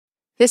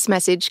This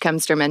message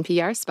comes from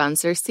NPR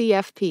sponsor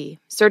CFP,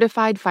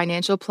 Certified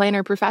Financial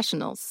Planner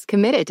Professionals,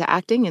 committed to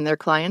acting in their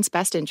clients'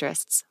 best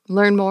interests.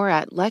 Learn more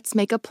at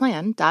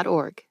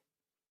letsmakeaplan.org.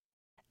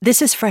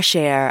 This is Fresh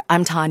Air.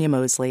 I'm Tanya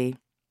Mosley.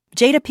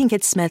 Jada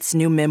Pinkett Smith's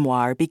new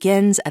memoir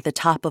begins at the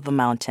top of a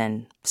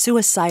mountain,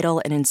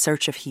 suicidal and in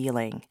search of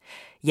healing.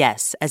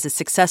 Yes, as a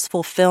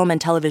successful film and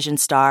television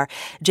star,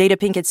 Jada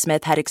Pinkett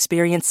Smith had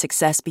experienced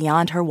success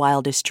beyond her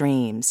wildest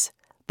dreams.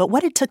 But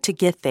what it took to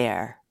get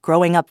there,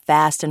 growing up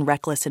fast and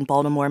reckless in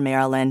Baltimore,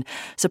 Maryland,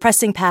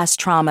 suppressing past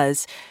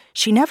traumas,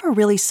 she never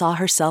really saw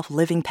herself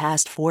living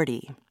past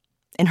 40.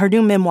 In her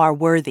new memoir,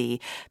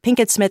 Worthy,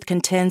 Pinkett Smith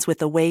contends with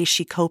the ways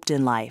she coped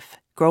in life,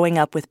 growing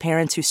up with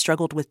parents who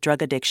struggled with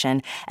drug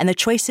addiction and the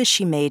choices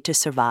she made to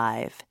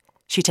survive.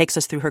 She takes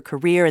us through her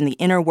career and the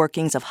inner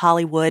workings of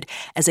Hollywood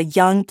as a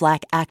young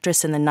Black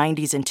actress in the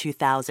 90s and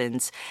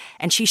 2000s,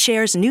 and she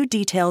shares new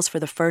details for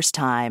the first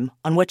time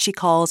on what she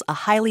calls a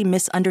highly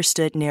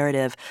misunderstood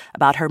narrative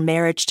about her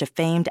marriage to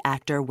famed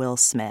actor Will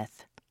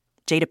Smith.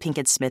 Jada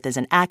Pinkett Smith is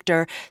an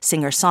actor,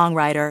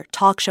 singer-songwriter,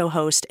 talk show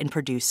host, and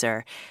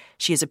producer.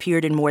 She has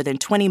appeared in more than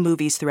 20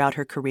 movies throughout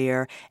her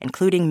career,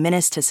 including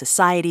Menace to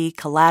Society,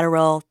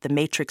 Collateral, The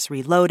Matrix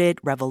Reloaded,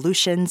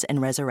 Revolutions, and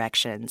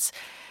Resurrections.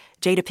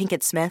 Jada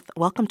Pinkett Smith,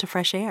 welcome to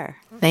Fresh Air.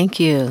 Thank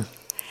you.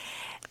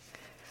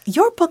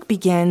 Your book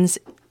begins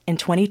in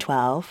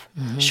 2012,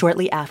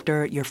 shortly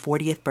after your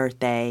 40th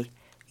birthday.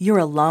 You're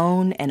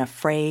alone and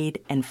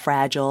afraid and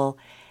fragile.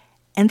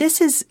 And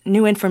this is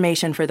new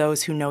information for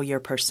those who know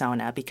your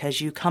persona because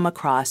you come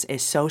across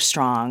as so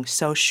strong,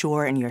 so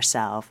sure in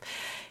yourself.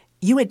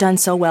 You had done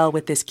so well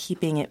with this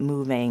keeping it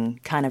moving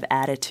kind of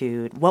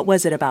attitude. What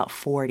was it about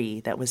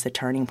 40 that was the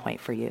turning point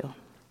for you?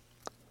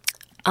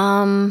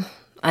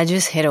 I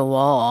just hit a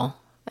wall,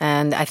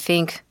 and I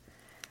think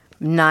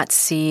not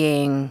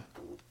seeing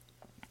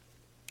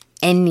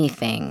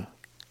anything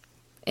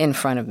in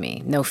front of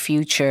me, no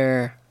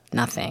future,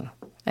 nothing.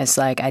 It's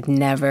like I'd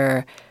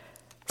never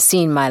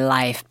seen my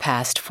life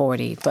past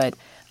 40, but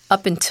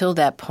up until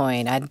that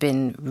point, I'd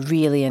been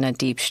really in a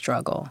deep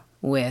struggle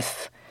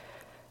with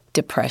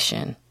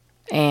depression,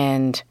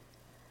 and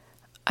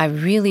I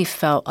really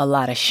felt a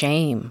lot of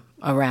shame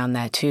around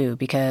that too,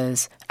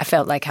 because I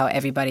felt like how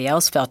everybody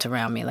else felt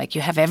around me. Like,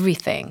 you have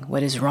everything.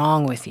 What is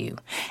wrong with you?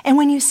 And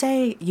when you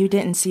say you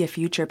didn't see a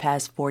future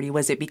past 40,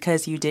 was it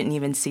because you didn't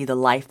even see the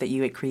life that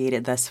you had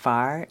created thus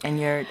far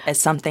and as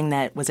something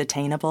that was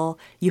attainable?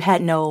 You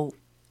had no...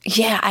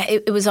 Yeah,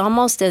 it was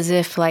almost as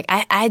if like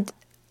I'd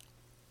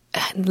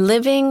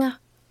living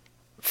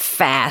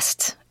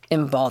fast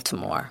in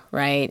Baltimore,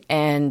 right?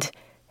 And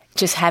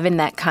just having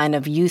that kind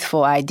of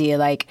youthful idea,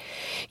 like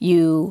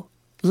you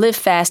live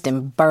fast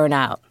and burn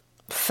out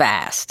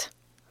fast,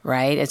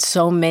 right? It's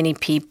so many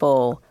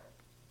people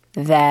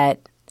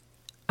that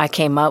I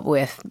came up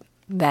with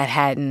that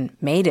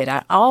hadn't made it.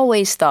 I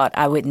always thought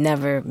I would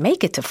never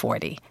make it to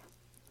 40,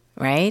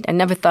 right? I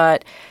never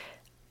thought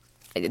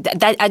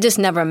that. I just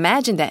never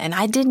imagined that. And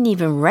I didn't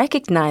even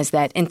recognize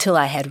that until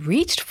I had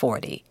reached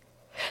 40,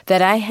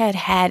 that I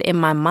had in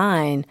my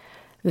mind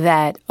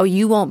that, oh,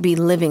 you won't be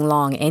living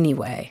long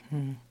anyway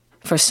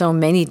for so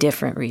many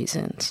different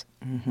reasons.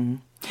 Mm-hmm.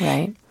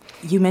 Right.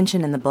 You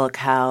mentioned in the book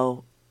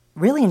how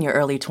really in your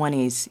early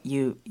 20s,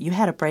 you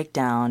had a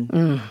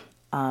breakdown.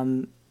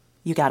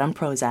 You got on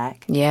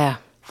Prozac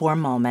for a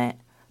moment,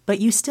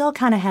 but you still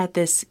kind of had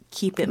this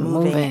keep it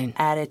moving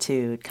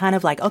attitude, kind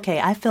of like,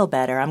 okay, I feel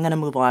better. I'm going to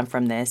move on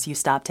from this. You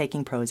stopped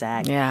taking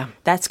Prozac. Yeah.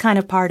 That's kind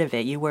of part of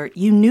it.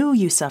 You knew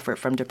you suffered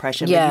from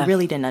depression, but you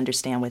really didn't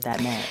understand what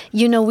that meant.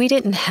 You know, we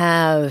didn't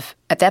have,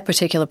 at that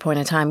particular point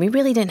in time, we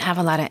really didn't have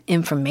a lot of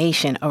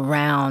information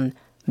around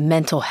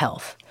mental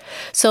health.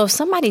 So if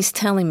somebody's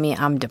telling me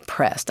I'm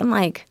depressed, I'm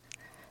like,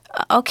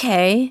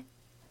 okay,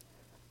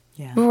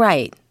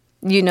 right.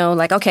 You know,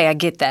 like, okay, I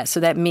get that. So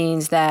that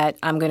means that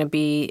I'm going to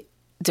be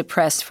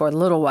depressed for a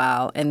little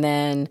while and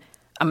then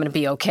I'm going to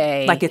be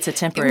okay. Like it's a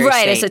temporary state.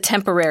 Right, it's a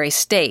temporary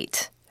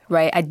state,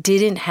 right? I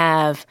didn't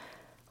have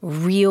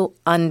real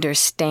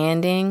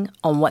understanding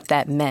on what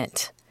that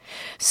meant.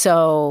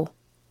 So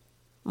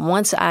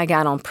once I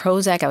got on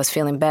Prozac, I was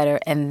feeling better,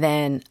 and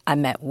then I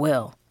met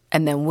Will.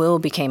 And then Will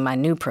became my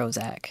new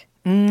Prozac.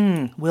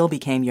 Will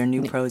became your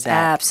new Prozac.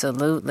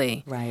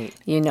 Absolutely. Right.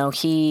 You know,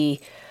 he,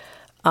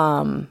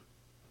 the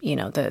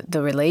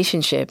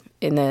relationship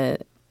in the,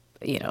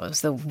 it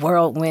was the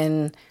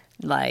whirlwind,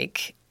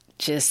 like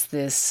just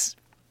this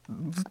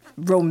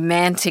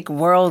romantic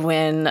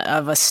whirlwind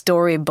of a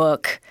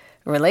storybook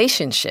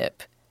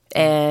relationship.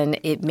 And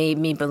it made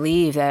me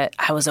believe that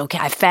I was okay.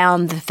 I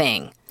found the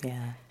thing.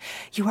 Yeah.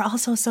 You were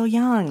also so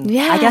young.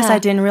 Yeah. I guess I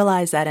didn't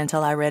realize that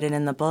until I read it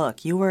in the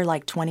book. You were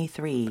like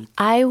 23.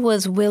 I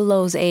was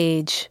Willow's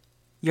age.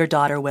 Your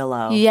daughter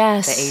Willow.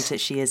 Yes. The age that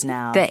she is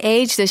now. The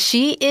age that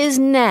she is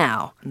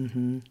now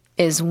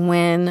is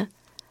when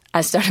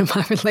I started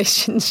my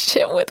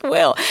relationship with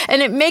Will.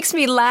 And it makes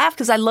me laugh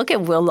because I look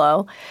at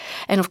Willow,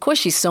 and of course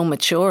she's so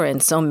mature in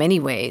so many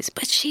ways,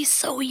 but she's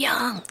so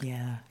young.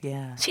 Yeah,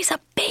 yeah. She's a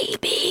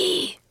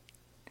baby.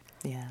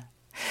 Yeah.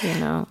 you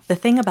know. The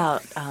thing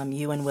about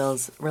you and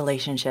Will's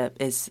relationship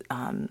is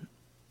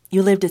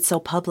you lived it so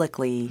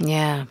publicly.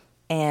 Yeah.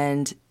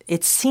 And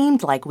it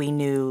seemed like we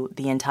knew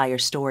the entire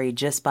story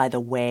just by the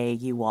way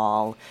you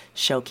all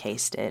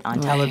showcased it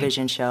on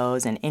television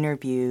shows and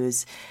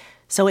interviews.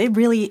 So it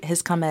really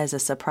has come as a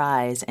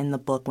surprise in the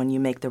book when you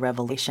make the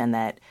revelation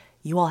that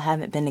you all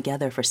haven't been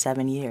together for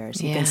 7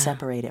 years. You've been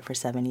separated for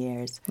 7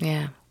 years.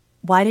 Yeah.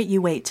 Why did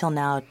you wait till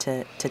now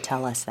to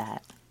tell us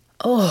that?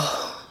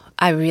 Oh,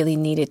 I really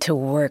needed to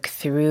work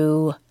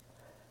through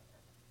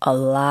a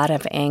lot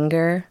of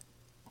anger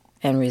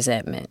and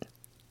resentment.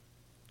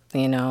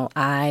 You know,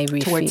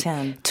 towards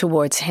him,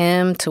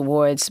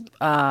 towards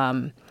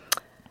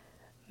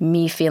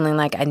me feeling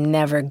like I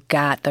never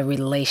got the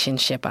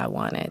relationship I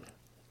wanted.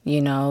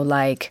 You know,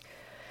 like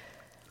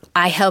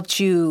I helped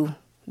you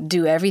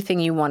do everything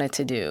you wanted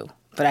to do,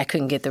 but I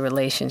couldn't get the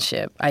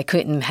relationship. I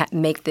couldn't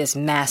make this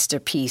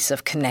masterpiece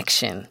of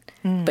connection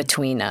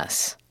between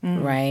us,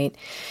 right?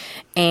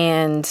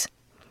 And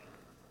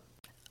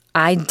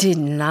I did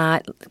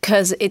not,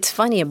 because it's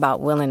funny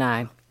about Will and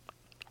I.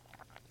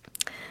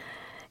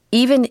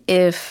 Even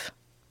if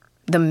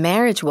the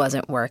marriage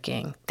wasn't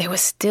working, there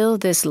was still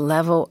this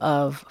level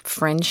of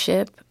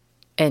friendship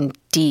and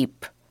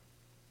deep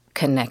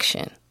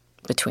connection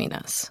between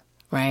us,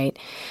 right?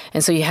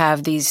 And so you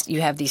have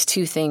these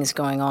two things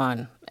going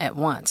on at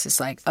once.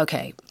 It's like,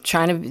 okay,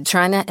 trying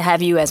to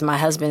have you as my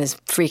husband is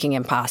freaking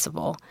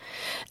impossible.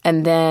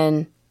 And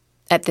then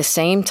at the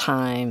same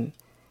time,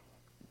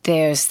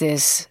 there's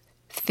this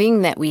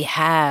thing that we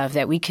have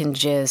that we can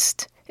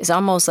just, it's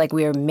almost like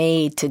we are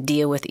made to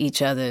deal with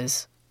each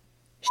other's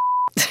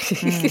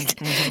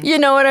You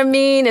know what I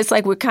mean? It's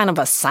like we're kind of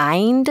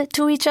assigned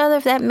to each other,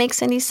 if that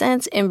makes any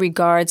sense, in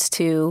regards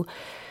to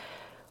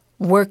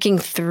working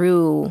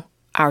through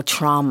our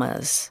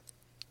traumas.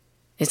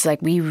 It's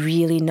like we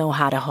really know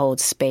how to hold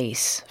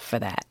space for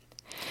that.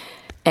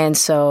 And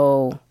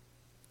so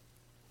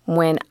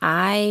when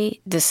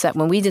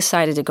we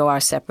decided to go our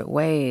separate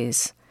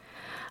ways,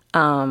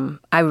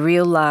 I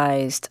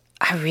realized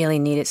I really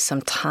needed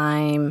some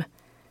time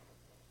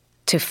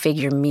to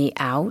figure me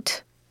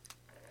out.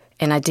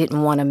 And I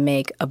didn't want to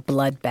make a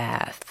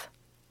bloodbath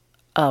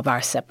of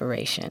our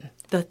separation.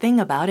 The thing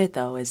about it,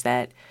 though, is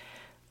that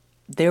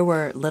there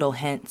were little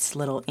hints,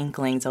 little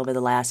inklings over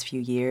the last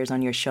few years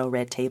on your show,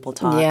 Red Table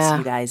Talks. Yeah.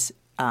 You guys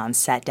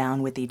sat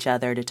down with each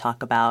other to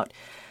talk about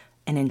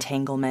an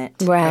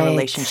entanglement, a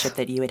relationship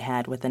that you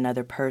had with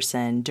another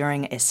person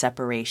during a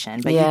separation.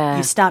 But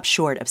you stopped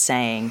short of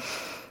saying,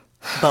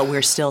 but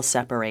we're still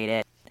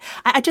separated.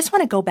 I just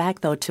want to go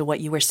back, though, to what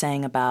you were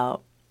saying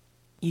about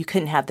you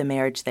couldn't have the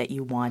marriage that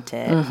you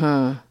wanted.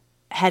 Mm-hmm.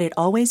 Had it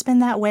always been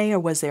that way, or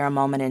was there a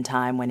moment in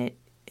time when it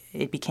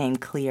became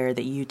clear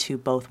that you two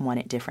both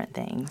wanted different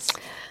things?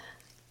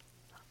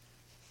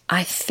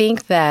 I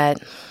think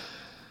that,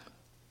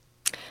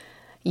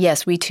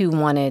 yes, we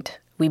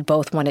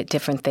both wanted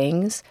different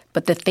things,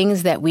 but the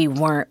things that we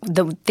wanted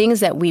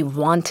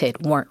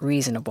weren't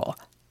reasonable.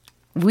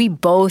 We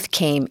both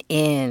came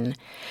in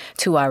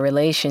to our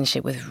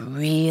relationship with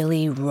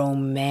really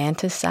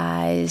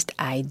romanticized,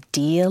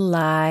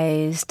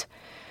 idealized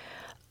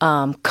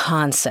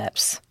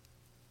concepts,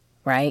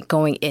 right?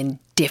 Going in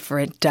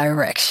different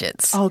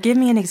directions. Oh, give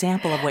me an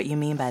example of what you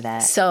mean by that.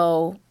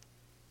 So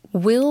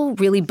Will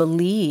really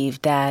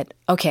believed that,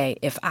 okay,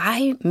 if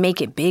I make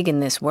it big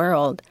in this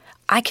world,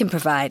 I can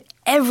provide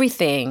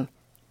everything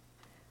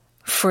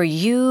for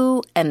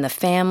you and the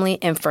family.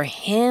 And for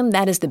him,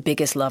 that is the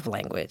biggest love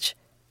language.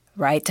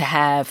 Right,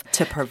 protect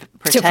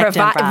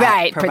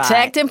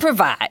and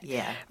provide.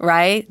 Yeah,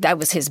 right. That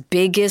was his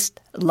biggest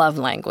love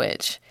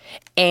language,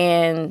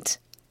 and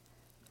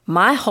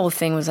my whole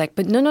thing was like,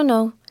 but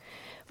no.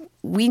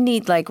 We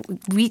need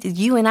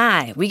you and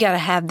I. We gotta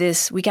have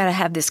this. We gotta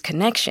have this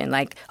connection.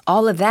 Like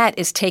all of that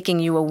is taking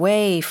you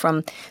away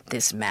from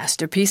this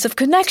masterpiece of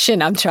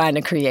connection I'm trying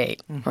to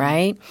create. Mm-hmm.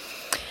 Right.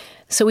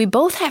 So we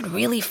both had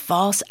really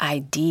false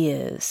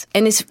ideas,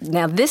 and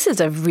this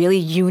is a really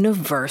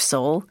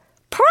universal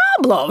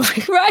problem,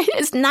 right?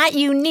 It's not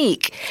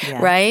unique,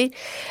 right?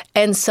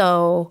 And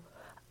so,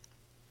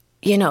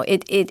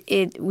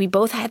 we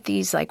both had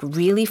these like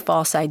really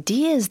false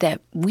ideas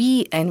that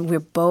we're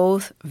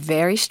both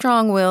very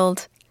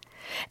strong-willed.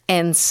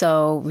 And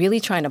so really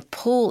trying to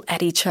pull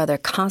at each other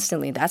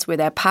constantly. That's where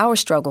that power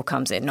struggle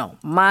comes in. No,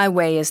 my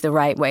way is the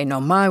right way.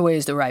 No, my way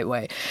is the right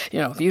way.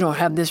 If you don't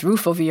have this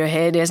roof over your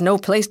head, there's no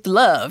place to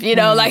love,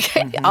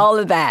 all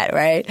of that,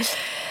 right?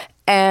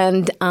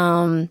 And,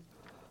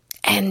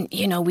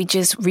 we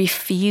just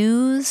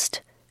refused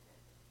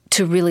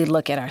to really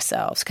look at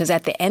ourselves. Because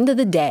at the end of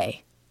the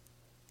day,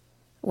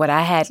 what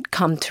I had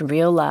come to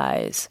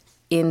realize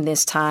in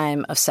this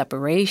time of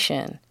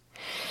separation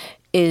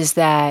is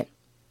that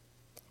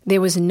there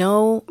was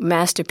no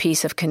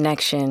masterpiece of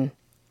connection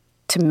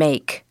to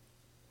make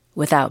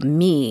without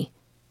me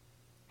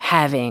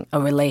having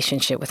a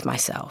relationship with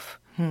myself.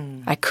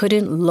 I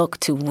couldn't look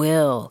to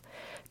Will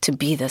to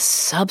be the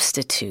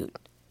substitute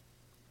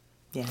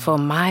for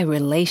my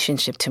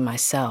relationship to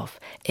myself,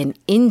 an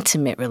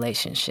intimate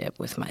relationship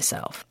with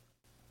myself.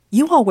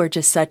 You all were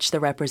just such the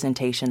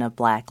representation of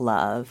Black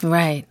love.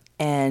 Right.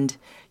 And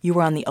you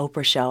were on the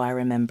Oprah show, I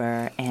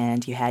remember,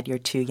 and you had your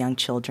 2 young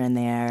children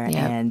there.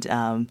 Yep.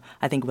 And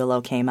I think Willow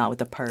came out with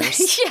a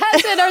purse.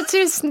 Yes, and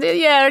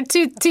our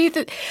two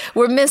teeth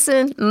were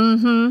missing.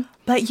 Mm-hmm.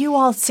 But you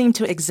all seem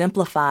to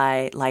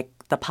exemplify, like,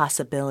 the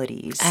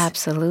possibilities.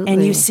 Absolutely.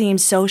 And you seem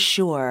so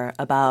sure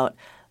about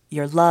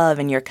your love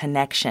and your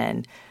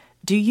connection.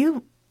 Do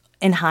you,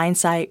 in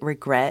hindsight,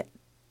 regret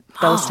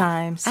those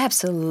times?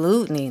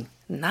 Absolutely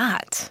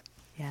not.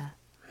 Yeah.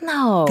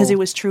 No. Because it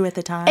was true at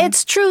the time?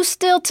 It's true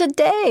still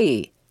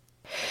today.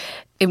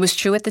 It was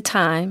true at the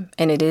time,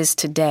 and it is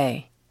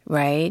today,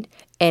 right?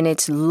 And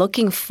it's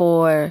looking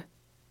for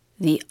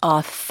the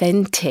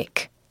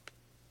authentic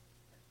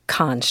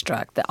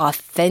construct, the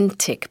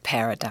authentic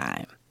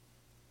paradigm,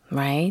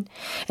 right?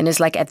 And it's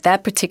like at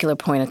that particular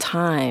point of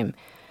time,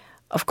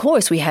 of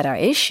course, we had our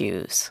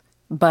issues,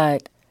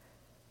 but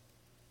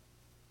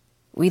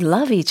we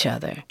love each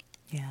other.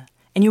 Yeah.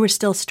 And you were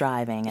still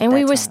striving. And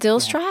we were still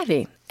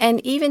striving.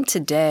 And even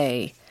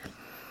today,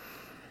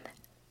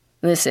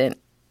 listen,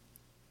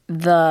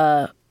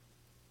 the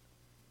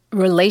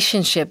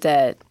relationship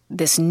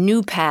this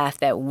new path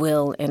that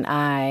Will and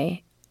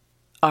I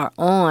are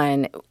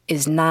on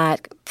is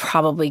not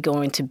probably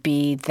going to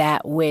be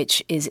that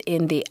which is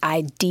in the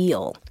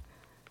ideal.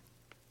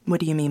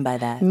 What do you mean by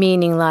that?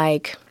 Meaning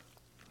like,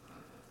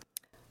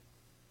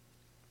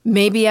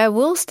 maybe I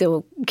will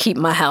still keep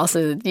my house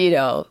and,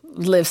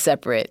 live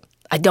separate.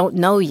 I don't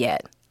know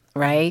yet,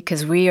 right?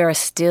 Because we are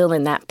still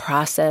in that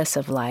process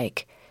of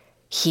like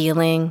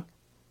healing.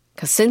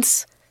 Because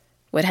since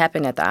what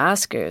happened at the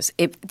Oscars,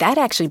 that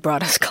actually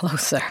brought us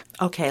closer.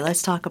 Okay,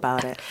 let's talk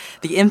about it.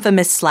 The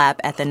infamous slap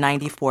at the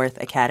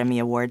 94th Academy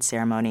Awards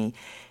ceremony.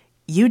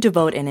 You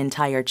devote an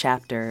entire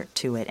chapter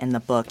to it in the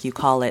book. You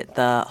call it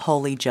the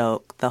holy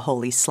joke, the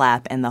holy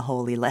slap, and the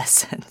holy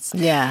lessons.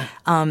 Yeah.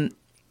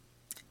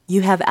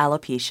 You have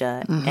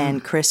alopecia,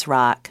 and Chris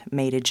Rock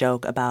made a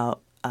joke about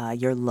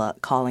your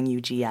look, calling you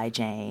G.I.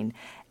 Jane.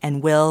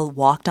 And Will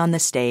walked on the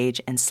stage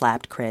and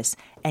slapped Chris.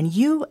 And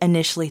you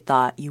initially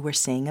thought you were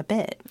seeing a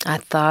bit. I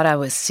thought I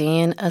was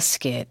seeing a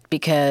skit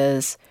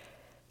because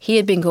he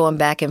had been going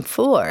back and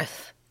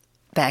forth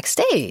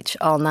backstage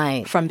all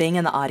night. From being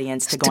in the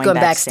audience to going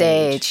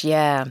backstage.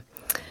 Yeah.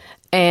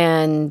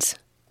 And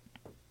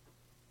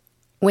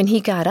when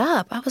he got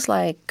up, I was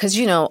like, because,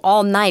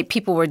 all night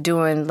people were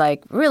doing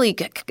like really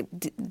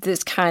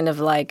this kind of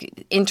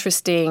like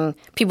interesting,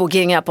 people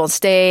getting up on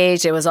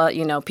stage. There was all,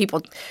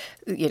 people,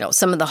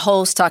 some of the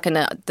hosts talking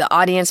to the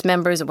audience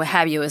members and what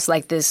have you. It's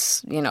like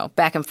this,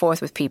 back and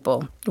forth with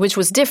people, which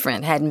was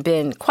different, hadn't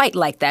been quite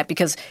like that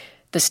because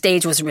the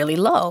stage was really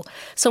low.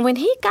 So when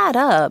he got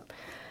up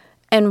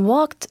and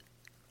walked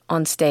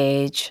on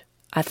stage,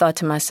 I thought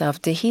to myself,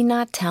 did he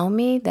not tell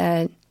me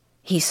that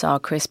he saw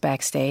Chris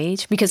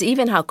backstage? Because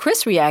even how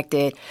Chris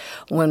reacted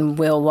when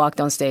Will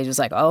walked on stage was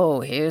like,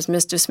 oh, here's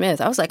Mr.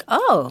 Smith. I was like,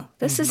 oh,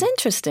 this is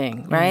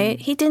interesting, right?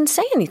 He didn't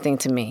say anything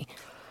to me.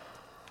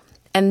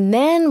 And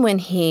then when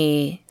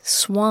he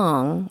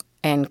swung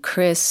and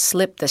Chris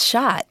slipped the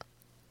shot,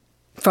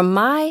 from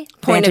my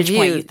point of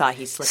view, you thought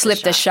he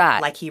slipped the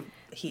shot. Like he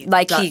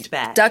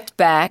ducked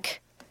back,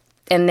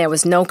 and there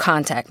was no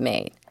contact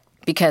made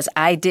because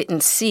I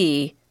didn't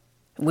see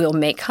Will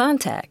make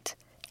contact.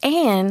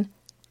 And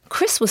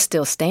Chris was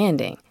still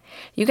standing.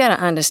 You got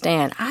to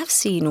understand, I've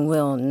seen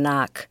Will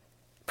knock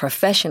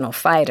professional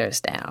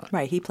fighters down.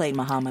 Right, he played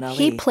Muhammad Ali.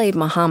 He played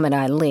Muhammad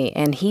Ali,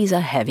 and he's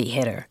a heavy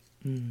hitter.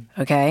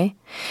 Okay?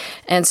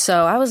 And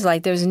so I was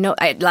like, there's no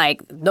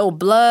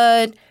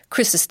blood.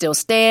 Chris is still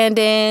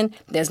standing.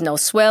 There's no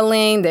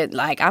swelling.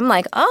 I'm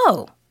like,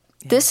 oh,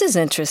 this is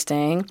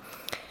interesting.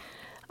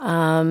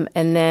 And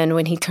then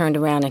when he turned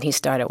around and he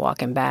started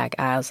walking back,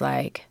 I was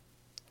like,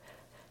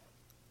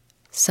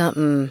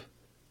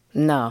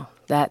 no,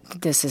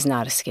 this is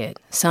not a skit.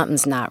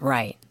 Something's not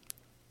right.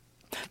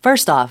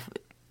 First off,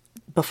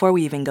 before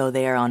we even go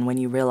there on when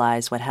you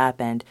realized what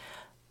happened,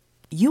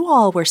 you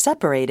all were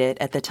separated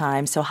at the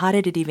time, so how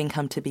did it even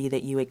come to be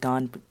that you had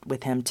gone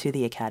with him to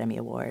the Academy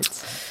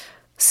Awards?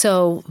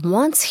 So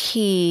once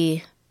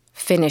he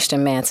finished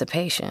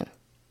Emancipation,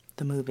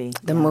 the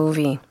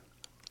movie,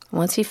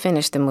 once he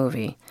finished the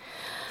movie,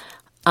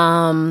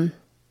 a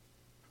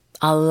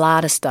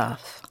lot of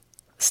stuff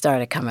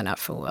started coming up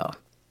for Will.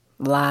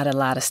 A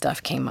lot of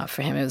stuff came up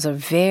for him. It was a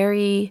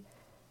very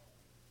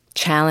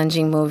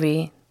challenging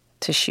movie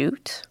to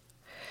shoot.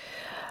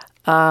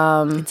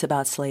 It's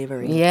about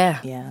slavery.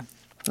 Yeah.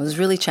 It was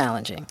really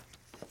challenging.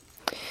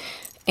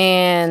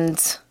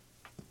 And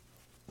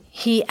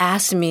he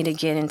asked me to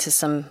get into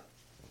some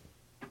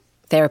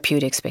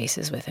therapeutic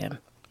spaces with him.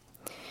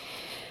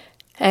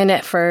 And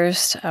at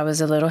first, I was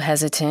a little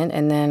hesitant,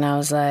 and then I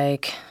was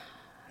like,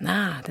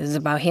 nah, this is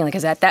about healing.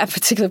 Because at that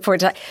particular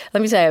point, let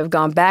me tell you, I've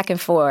gone back and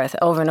forth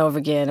over and over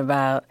again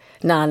about,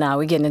 nah,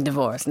 we're getting a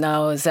divorce.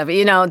 No, it's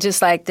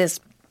just like this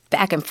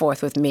back and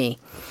forth with me.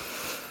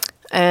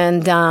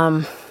 And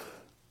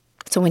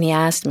So when he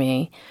asked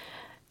me,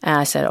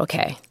 I said,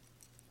 okay.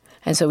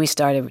 And so we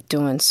started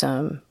doing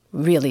some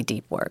really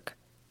deep work.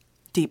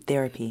 Deep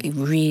therapy.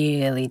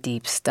 Really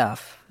deep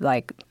stuff,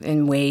 like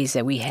in ways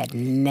that we had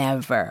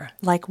never.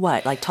 Like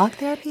what? Like talk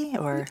therapy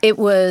or? It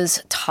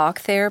was talk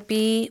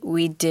therapy.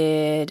 We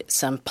did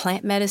some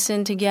plant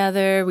medicine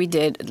together. We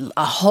did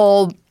a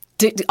whole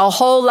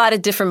lot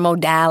of different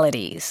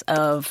modalities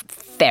of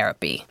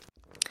therapy.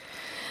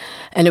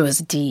 And it was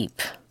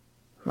deep,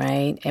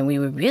 right? And we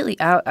were really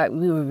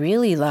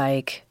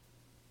like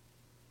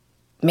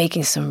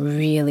making some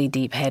really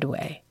deep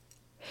headway.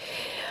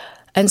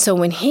 And so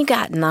when he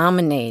got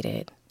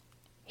nominated,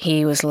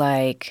 he was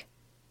like,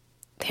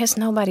 there's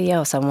nobody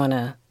else I want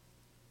to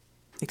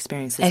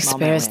experience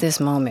this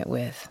moment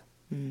with.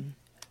 Mm.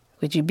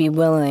 Would you be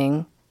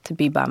willing to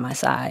be by my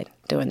side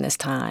during this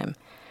time?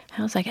 And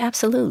I was like,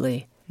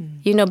 absolutely.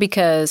 Mm.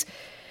 Because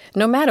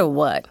no matter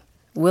what,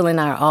 Will and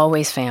I are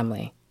always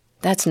family.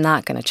 That's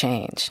not going to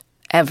change,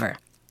 ever.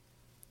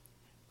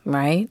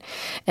 Right?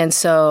 And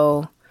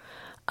so,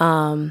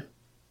 I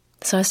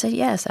said,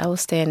 yes, I will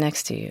stand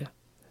next to you.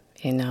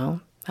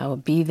 I will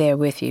be there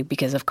with you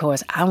because, of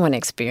course, I want to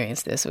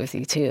experience this with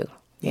you too,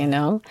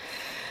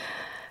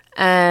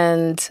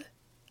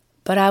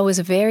 But I was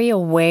very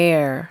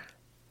aware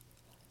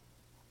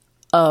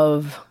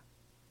of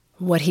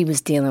what he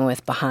was dealing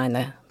with behind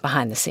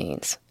the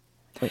scenes,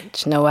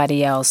 which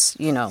nobody else,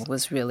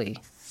 was really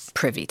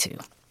privy to.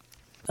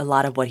 A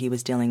lot of what he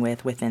was dealing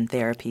with within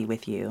therapy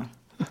with you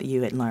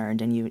had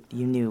learned, and you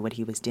knew what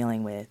he was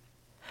dealing with.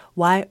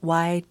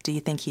 Why do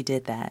you think he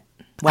did that?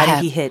 Why did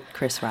he hit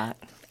Chris Rock?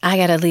 I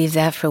got to leave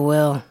that for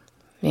Will.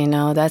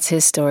 That's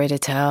his story to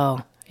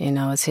tell.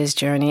 It's his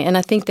journey. And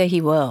I think that he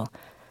will,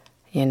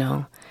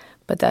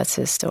 but that's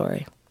his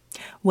story.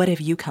 What have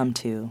you come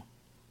to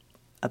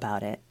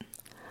about it?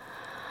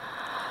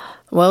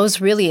 Well, it was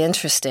really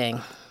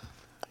interesting.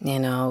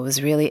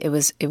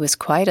 It was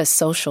quite a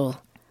social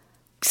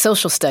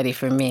study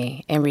for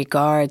me in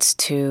regards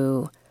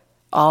to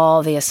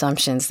all the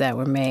assumptions that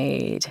were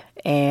made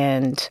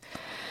and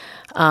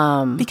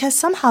because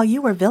somehow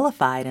you were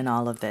vilified in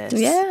all of this.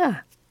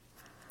 Yeah.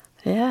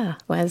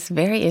 Well, it's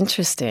very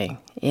interesting,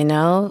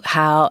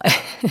 how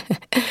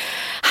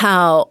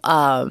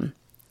a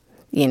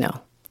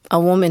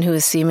woman who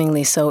is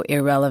seemingly so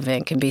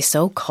irrelevant can be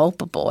so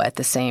culpable at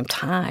the same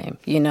time.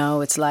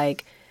 It's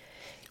like...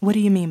 What do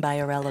you mean by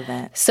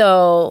irrelevant?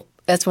 So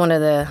that's one of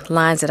the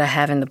lines that I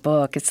have in the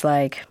book. It's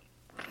like,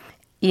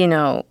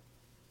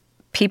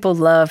 people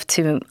love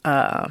to...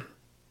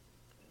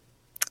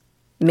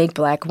 make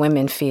Black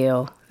women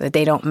feel that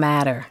they don't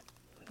matter.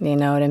 You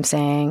know what I'm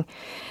saying?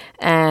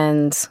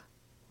 And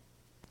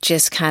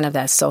just kind of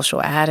that social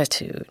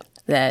attitude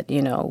that,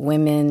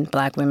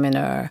 Black women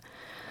are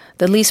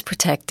the least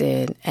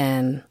protected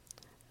and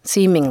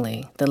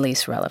seemingly the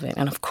least relevant.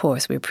 And of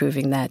course, we're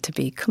proving that to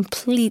be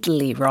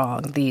completely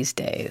wrong these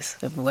days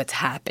of what's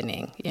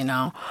happening,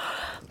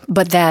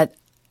 But that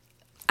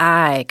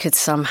I could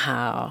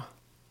somehow,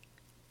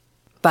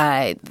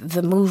 by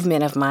the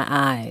movement of my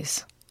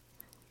eyes,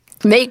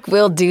 make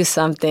Will do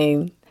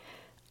something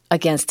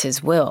against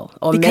his will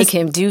or make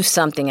him do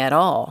something at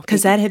all.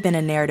 Because that had been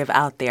a narrative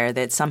out there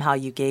that somehow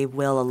you gave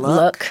Will a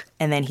look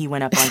and then he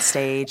went up on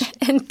stage.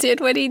 And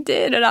did what he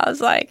did. And I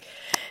was like,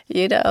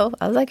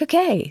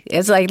 okay.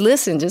 It's like,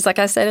 listen, just like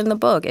I said in the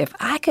book, if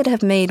I could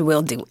have made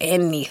Will do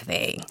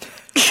anything,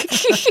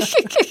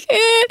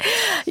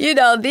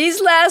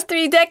 these last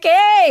 3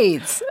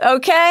 decades,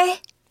 okay,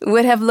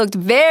 would have looked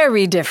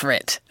very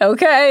different,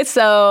 okay?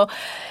 So...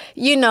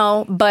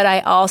 but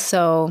I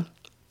also,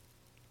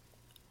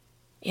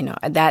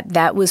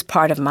 that was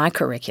part of my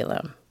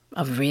curriculum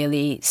of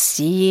really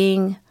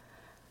seeing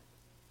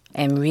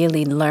and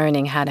really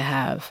learning how to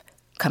have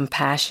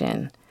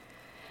compassion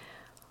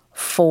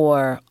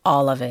for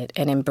all of it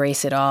and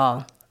embrace it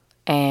all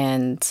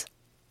and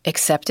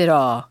accept it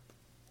all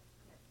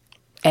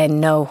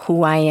and know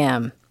who I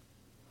am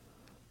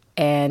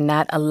and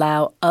not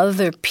allow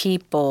other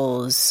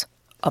people's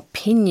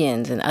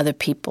opinions and other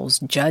people's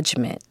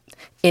judgment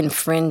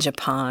infringe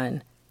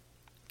upon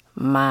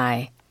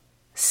my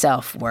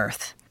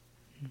self-worth.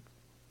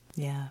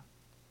 Yeah.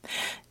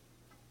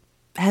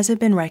 Has it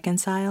been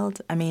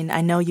reconciled? I mean,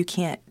 I know you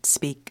can't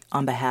speak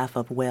on behalf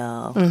of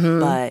Will,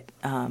 but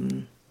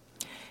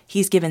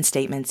he's given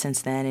statements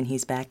since then and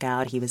he's back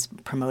out. He was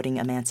promoting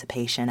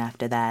emancipation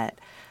after that.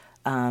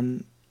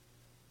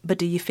 But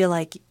do you feel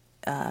like,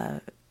 I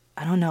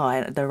don't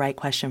know the right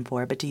question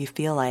for it, but do you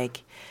feel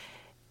like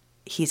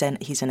he's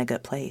in a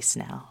good place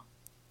now?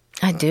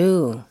 I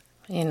do,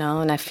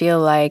 and I feel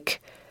like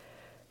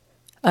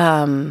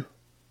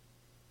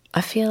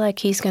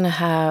he's going to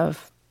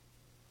have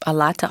a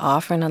lot to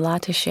offer and a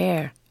lot to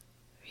share.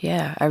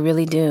 Yeah, I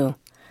really do,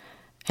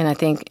 and I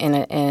think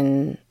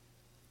in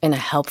a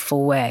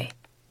helpful way.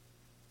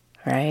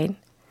 Right?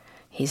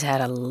 He's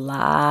had a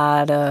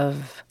lot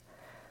of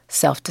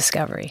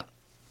self-discovery.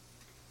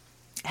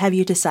 Have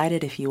you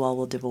decided if you all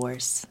will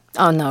divorce?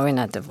 Oh no, we're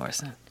not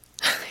divorcing.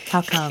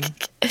 How come?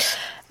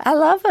 I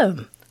love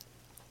him.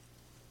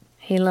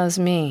 He loves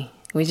me.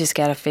 We just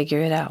got to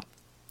figure it out.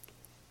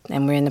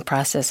 And we're in the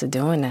process of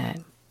doing that.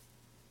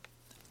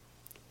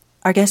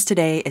 Our guest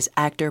today is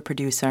actor,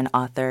 producer, and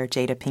author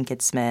Jada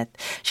Pinkett Smith.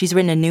 She's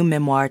written a new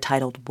memoir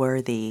titled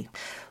Worthy.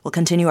 We'll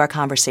continue our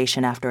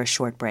conversation after a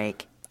short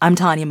break. I'm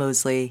Tanya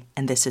Mosley,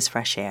 and this is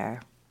Fresh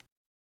Air.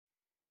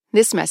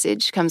 This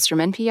message comes from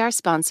NPR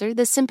sponsor,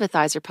 the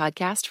Sympathizer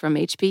podcast from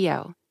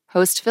HBO.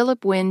 Host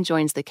Philip Wynn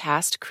joins the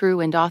cast, crew,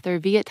 and author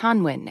Viet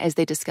Thanh Nguyen as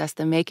they discuss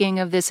the making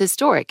of this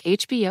historic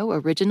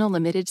HBO original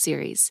limited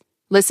series.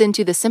 Listen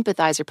to the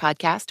Sympathizer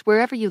podcast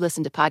wherever you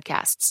listen to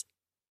podcasts.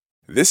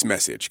 This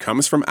message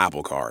comes from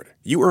Apple Card.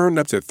 You earn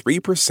up to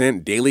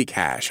 3% daily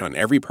cash on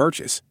every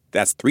purchase.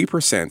 That's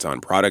 3%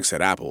 on products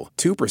at Apple,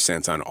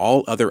 2% on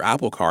all other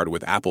Apple Card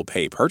with Apple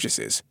Pay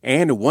purchases,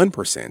 and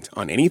 1%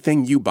 on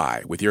anything you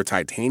buy with your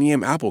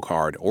titanium Apple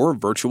Card or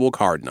virtual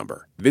card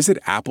number. Visit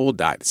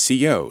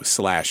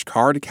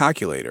apple.co/card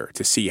calculator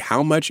to see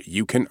how much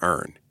you can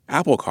earn.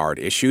 Apple Card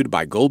issued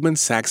by Goldman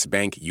Sachs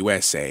Bank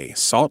USA,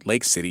 Salt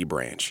Lake City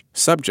branch.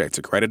 Subject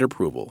to credit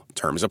approval.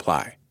 Terms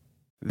apply.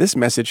 This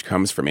message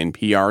comes from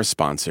NPR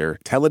sponsor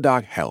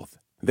Teladoc Health.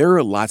 There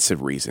are lots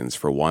of reasons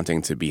for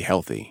wanting to be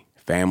healthy.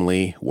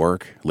 Family,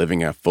 work,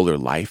 living a fuller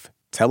life.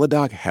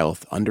 Teladoc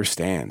Health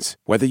understands.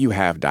 Whether you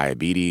have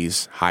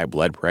diabetes, high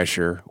blood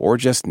pressure, or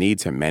just need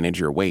to manage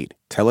your weight,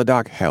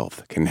 Teladoc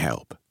Health can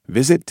help.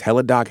 Visit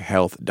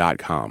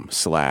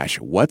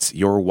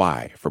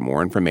teladochealth.com/whatsyourwhy for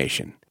more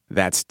information.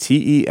 That's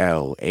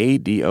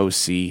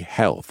TELADOC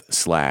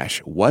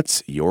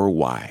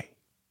health/whatsyourwhy.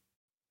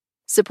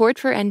 Support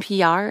for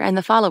NPR and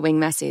the following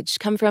message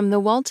come from the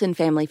Walton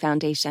Family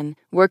Foundation,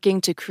 working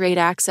to create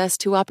access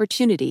to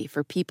opportunity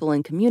for people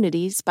and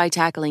communities by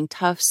tackling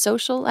tough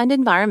social and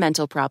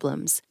environmental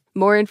problems.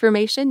 More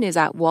information is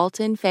at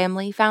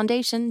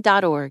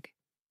waltonfamilyfoundation.org.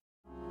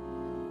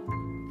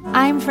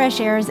 I'm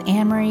Fresh Air's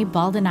Anne-Marie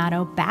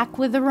Baldonado, back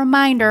with a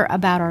reminder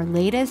about our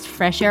latest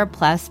Fresh Air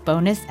Plus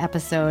bonus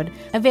episode,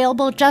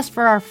 available just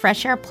for our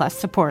Fresh Air Plus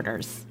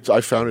supporters. So I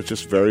found it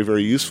just very,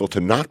 very useful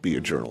to not be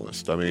a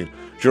journalist. I mean,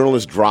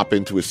 journalists drop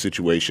into a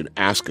situation,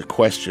 ask a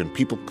question,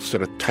 people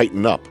sort of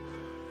tighten up.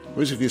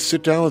 Whereas if you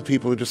sit down with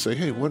people and just say,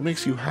 hey, what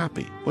makes you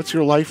happy? What's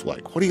your life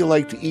like? What do you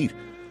like to eat?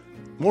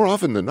 More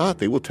often than not,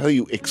 they will tell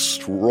you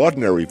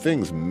extraordinary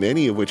things,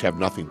 many of which have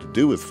nothing to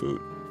do with food.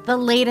 The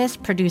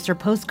latest producer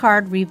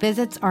postcard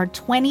revisits our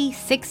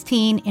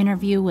 2016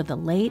 interview with the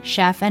late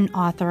chef and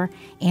author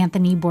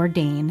Anthony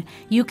Bourdain.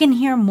 You can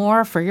hear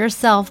more for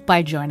yourself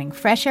by joining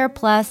Fresh Air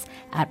Plus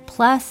at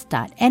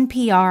plus.npr.org.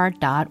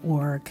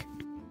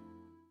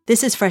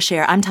 This is Fresh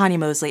Air. I'm Tanya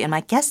Mosley, and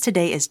my guest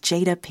today is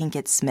Jada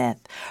Pinkett Smith.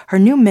 Her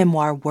new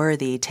memoir,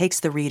 Worthy,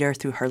 takes the reader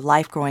through her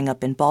life growing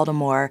up in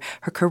Baltimore,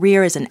 her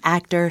career as an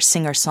actor,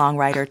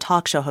 singer-songwriter,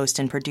 talk show host,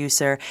 and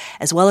producer,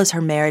 as well as her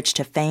marriage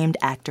to famed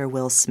actor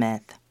Will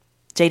Smith.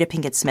 Jada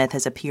Pinkett Smith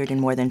has appeared in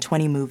more than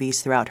 20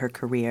 movies throughout her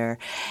career,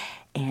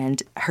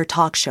 and her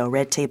talk show,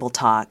 Red Table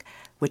Talk,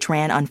 which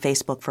ran on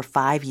Facebook for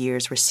 5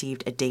 years,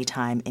 received a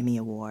Daytime Emmy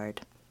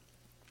Award.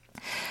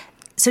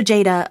 So,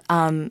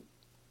 Jada,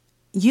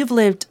 you've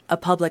lived a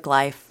public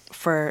life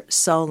for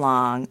so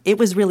long. It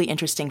was really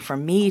interesting for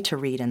me to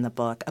read in the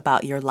book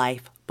about your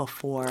life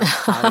before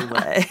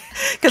Hollywood,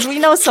 because we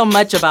know so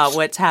much about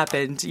what's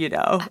happened,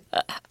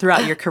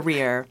 throughout your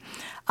career.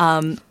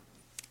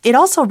 It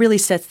also really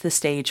sets the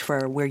stage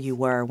for where you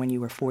were when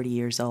you were 40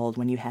 years old,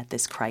 when you had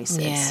this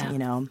crisis,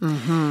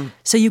 Mm-hmm.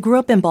 So you grew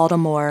up in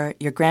Baltimore.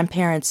 Your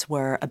grandparents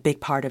were a big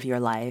part of your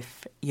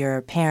life.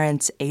 Your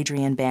parents,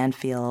 Adrienne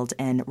Banfield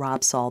and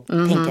Rob Saul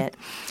Pinkett,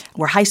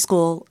 were high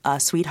school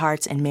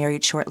sweethearts and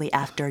married shortly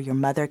after your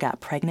mother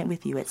got pregnant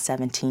with you at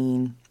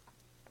 17.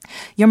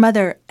 Your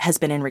mother has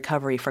been in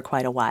recovery for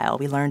quite a while.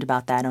 We learned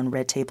about that on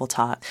Red Table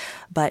Talk.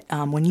 But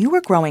when you were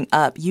growing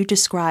up, you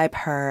describe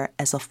her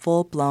as a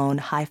full-blown,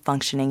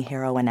 high-functioning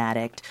heroin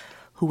addict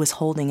who was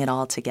holding it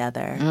all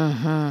together.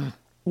 Mm-hmm.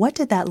 What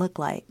did that look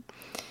like?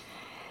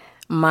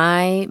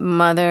 My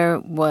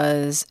mother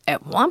was,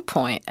 at one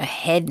point, a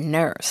head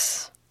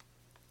nurse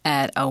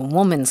at a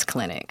woman's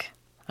clinic,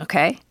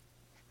 okay?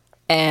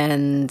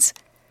 And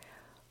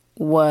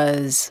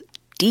was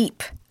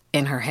deep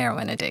in her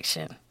heroin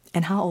addiction.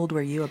 And how old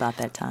were you about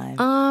that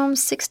time?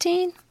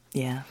 16.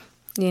 Yeah.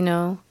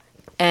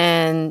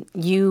 And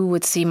you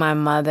would see my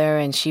mother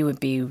and she would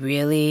be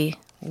really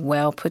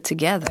well put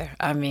together.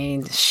 I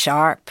mean,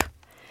 sharp,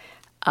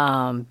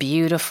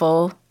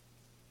 beautiful.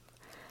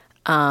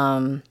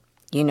 You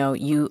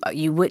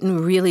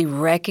wouldn't really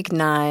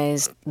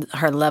recognize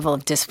her level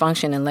of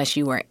dysfunction unless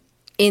you were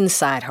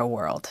inside her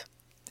world.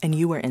 And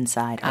you were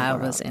inside her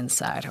world. I was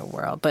inside her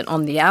world. But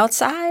on the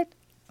outside,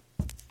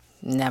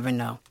 never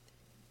know.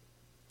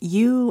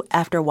 You,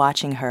 after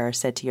watching her,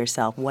 said to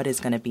yourself, what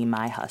is going to be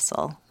my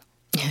hustle?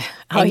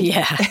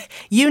 Yeah.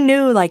 You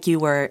knew you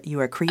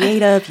were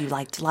creative, you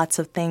liked lots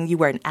of things, you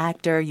were an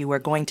actor, you were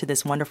going to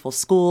this wonderful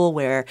school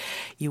where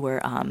you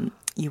were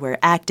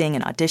acting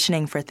and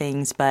auditioning for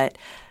things, but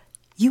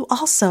you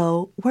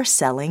also were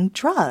selling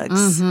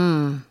drugs.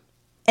 Mm-hmm.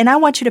 And I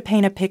want you to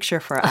paint a picture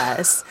for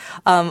us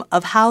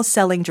of how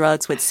selling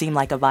drugs would seem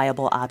like a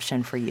viable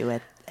option for you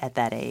at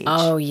that age.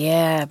 Oh,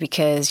 yeah,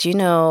 because, you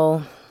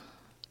know,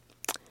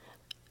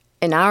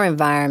 in our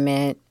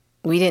environment,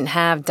 we didn't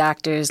have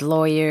doctors,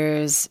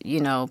 lawyers,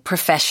 you know,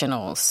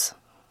 professionals,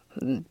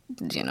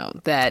 you know,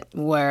 that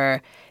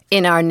were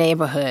in our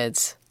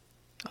neighborhoods,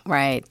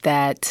 right?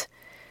 That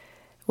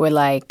were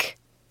like,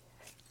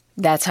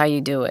 that's how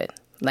you do it.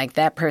 Like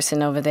that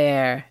person over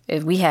there,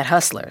 we had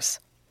hustlers.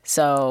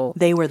 So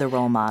they were the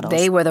role models.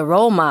 They were the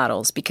role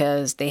models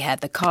because they had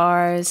the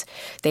cars,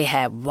 they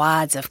had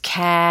wads of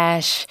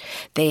cash,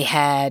 they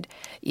had,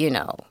 you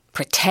know,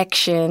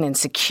 protection and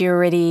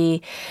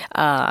security.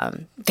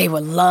 They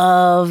were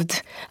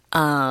loved,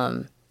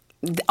 all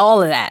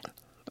of that,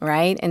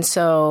 right? And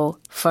so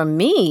for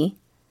me,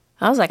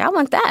 I was like, I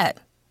want that.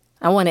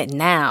 I want it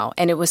now.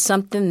 And it was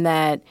something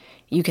that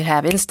you could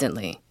have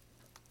instantly,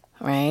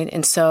 right?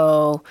 And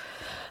so,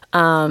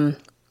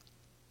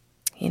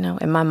 you know,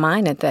 in my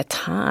mind at that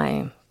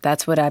time,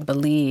 that's what I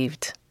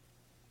believed.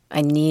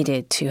 I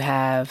needed to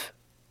have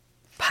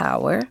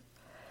power,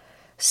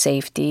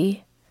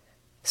 safety,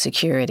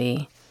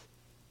 security,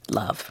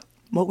 love.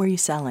 What were you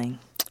selling?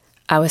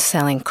 I was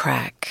selling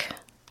crack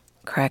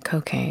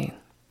cocaine.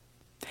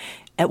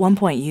 At one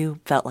point,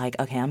 you felt like,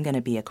 okay, I'm going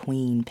to be a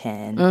queen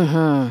pin.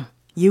 Mm-hmm.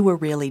 You were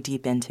really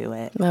deep into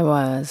it. I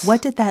was.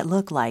 What did that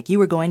look like? You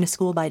were going to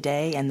school by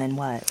day, and then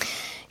what?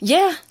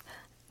 Yeah,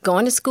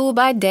 going to school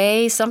by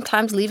day,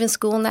 sometimes leaving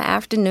school in the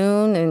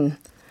afternoon and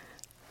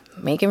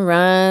making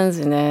runs,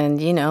 and then,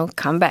 you know,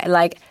 come back.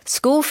 Like,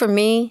 school for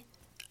me,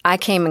 I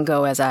came and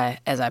go as I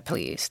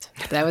pleased.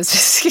 That was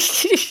just,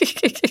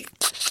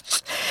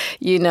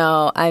 you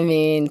know, I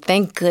mean,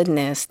 thank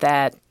goodness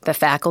that the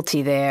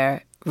faculty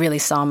there really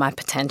saw my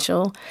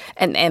potential.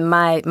 And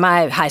my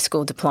high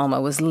school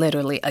diploma was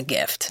literally a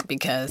gift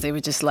because they were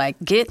just like,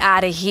 get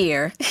out of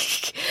here,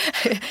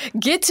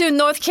 get to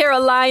North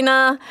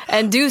Carolina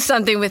and do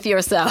something with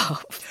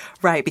yourself.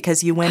 Right,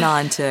 because you went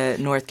on to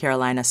North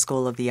Carolina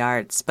School of the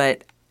Arts.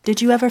 But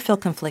did you ever feel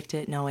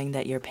conflicted knowing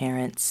that your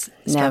parents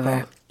struggled?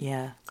 Never.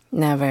 Yeah.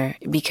 Never.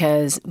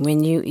 Because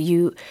when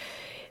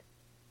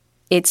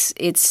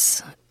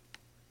it's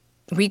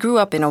we grew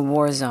up in a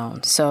war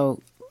zone.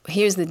 So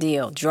here's the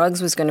deal.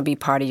 Drugs was going to be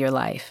part of your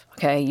life,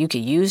 okay? You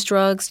could use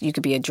drugs. You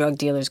could be a drug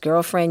dealer's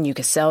girlfriend. You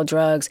could sell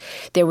drugs.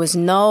 There was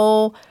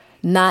no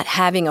not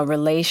having a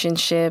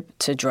relationship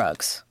to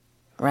drugs,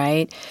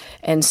 right?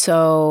 And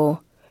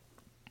so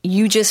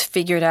you just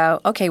figured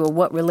out, okay, well,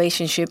 what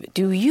relationship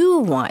do you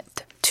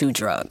want to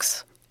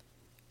drugs,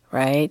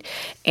 right?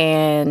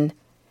 And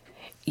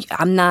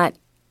I'm not,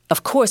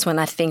 of course, when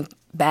I think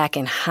back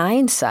in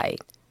hindsight,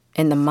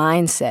 in the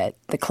mindset,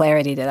 the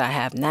clarity that I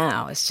have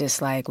now, it's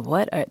just like,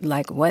 what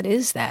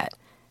is that?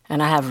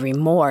 And I have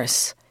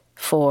remorse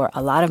for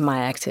a lot of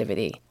my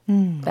activity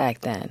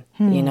back then,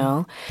 you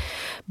know?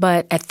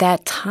 But at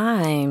that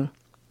time,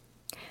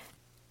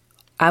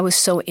 I was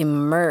so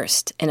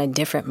immersed in a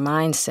different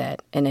mindset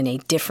and in a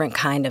different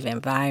kind of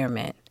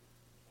environment,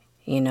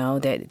 you know,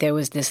 that there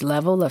was this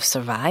level of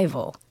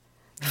survival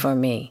for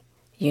me.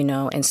 You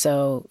know, and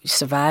so you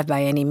survive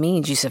by any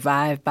means. You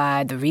survive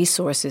by the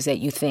resources that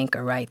you think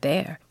are right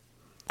there.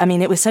 I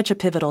mean, it was such a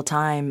pivotal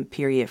time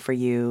period for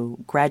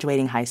you,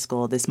 graduating high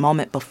school, this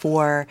moment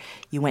before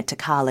you went to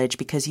college,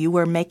 because you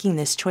were making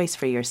this choice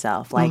for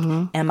yourself. Like,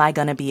 am I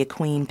going to be a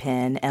queen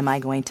pin? Am I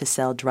going to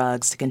sell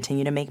drugs to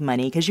continue to make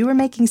money? Because you were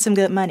making some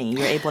good money. You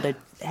were able to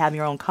have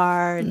your own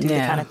car and do the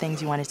kind of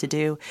things you wanted to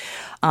do.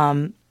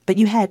 But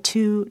you had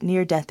two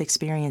near-death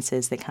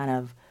experiences that kind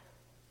of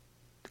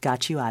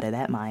got you out of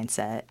that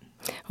mindset.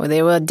 Well,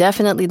 they were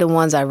definitely the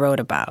ones I wrote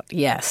about,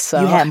 yes.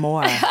 So. You had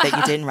more that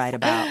you didn't write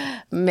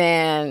about.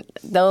 Man,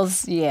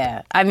 those,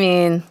 yeah. I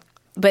mean,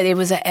 but it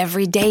was an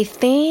everyday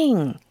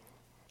thing.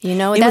 You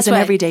know, it was an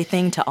everyday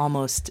thing to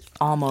almost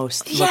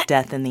look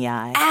death in the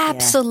eye.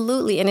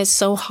 Absolutely. Yeah. And it's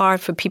so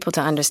hard for people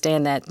to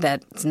understand that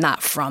that's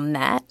not from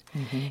that,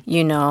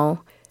 you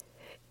know.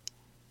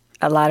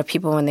 A lot of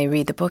people, when they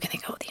read the book, and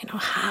they go, you know,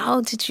 how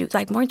did you,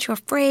 like, weren't you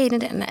afraid?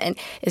 And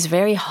it's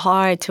very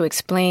hard to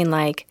explain,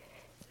 like,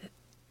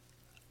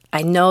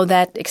 I know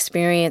that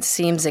experience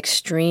seems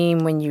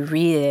extreme when you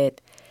read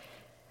it,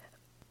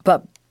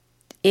 but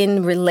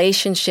in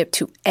relationship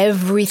to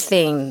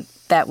everything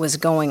that was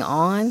going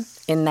on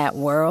in that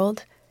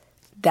world,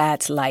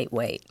 that's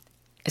lightweight.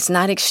 It's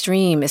not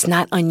extreme. It's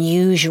not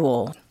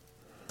unusual.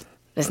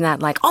 It's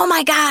not like, oh,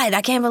 my God,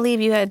 I can't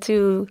believe you had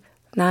to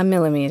 9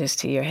 millimeters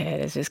to your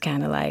head. It's just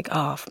kind of like,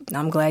 oh,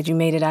 I'm glad you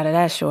made it out of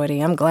that, shorty.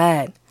 I'm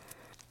glad.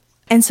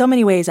 In so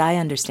many ways, I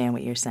understand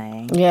what you're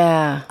saying.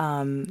 Yeah.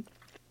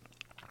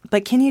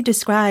 But can you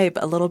describe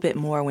a little bit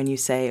more when you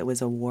say it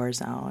was a war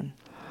zone?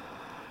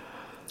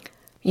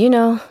 You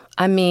know,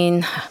 I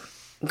mean,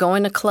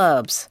 going to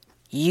clubs,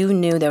 you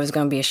knew there was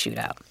going to be a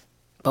shootout,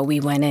 but we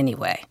went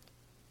anyway.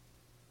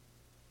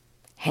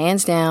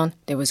 Hands down,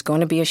 there was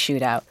going to be a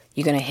shootout.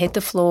 You're going to hit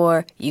the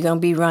floor. You're going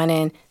to be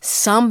running.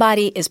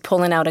 Somebody is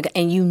pulling out a gun,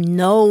 and you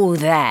know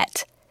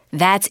that.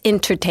 That's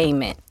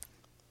entertainment.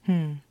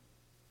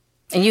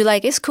 And you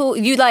like, it's cool.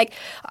 You like,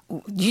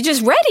 you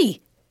just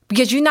ready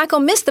because you're not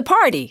going to miss the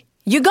party.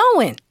 You're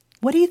going.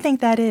 What do you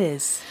think that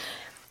is?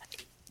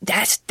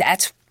 That's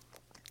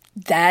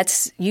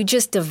you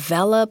just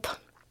develop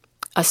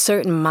a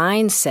certain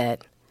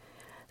mindset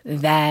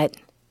that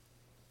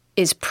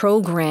is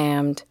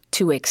programmed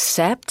to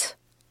accept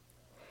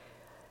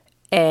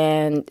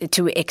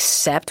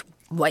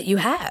what you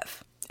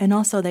have. And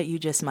also that you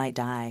just might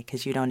die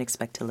because you don't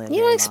expect to live.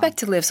 You don't expect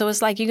to live. So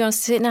it's like you're going to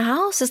sit in a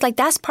house. It's like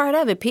that's part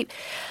of it.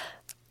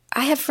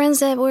 I have friends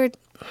that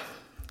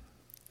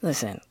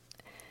listen,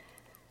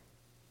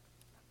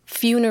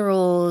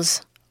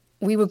 funerals,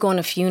 we were going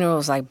to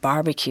funerals like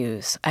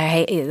barbecues.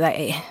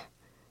 We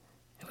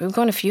were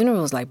going to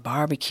funerals like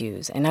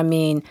barbecues. And I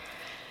mean,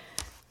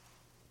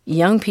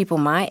 young people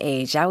my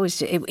age,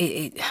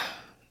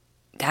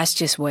 that's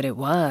just what it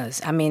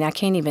was. I mean, I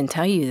can't even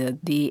tell you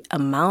the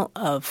amount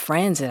of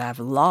friends that I've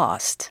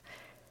lost.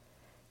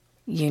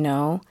 You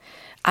know,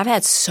 I've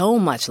had so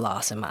much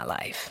loss in my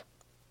life.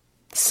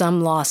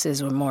 Some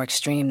losses were more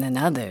extreme than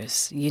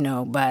others, you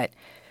know, but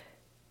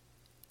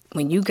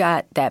when you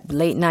got that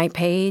late night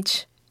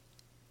page,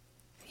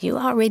 you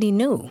already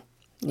knew.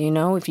 You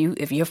know, if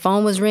your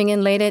phone was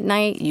ringing late at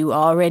night, you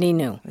already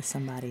knew.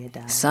 Somebody had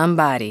died.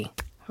 Somebody,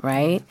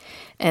 right?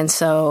 And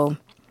so,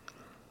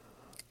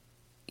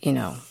 you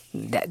know,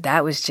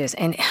 that was just,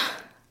 and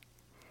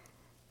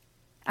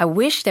I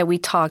wish that we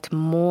talked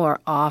more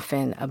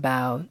often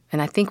about,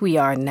 and I think we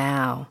are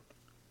now,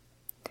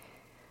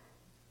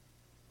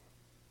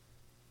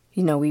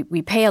 you know,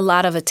 we pay a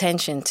lot of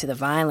attention to the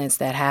violence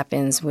that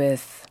happens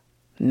with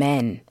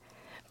men.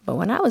 But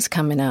when I was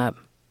coming up,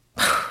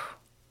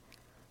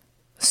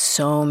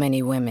 so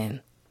many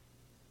women,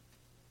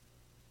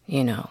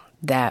 you know,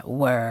 that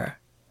were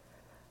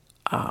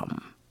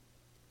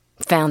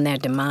found their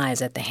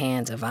demise at the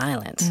hands of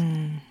violence.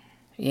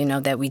 You know,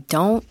 that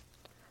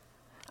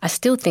I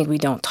still think we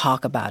don't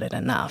talk about it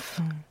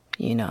enough,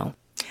 you know.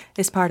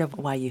 It's part of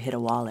why you hit a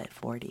wall at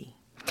 40.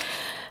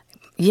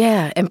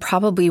 Yeah, and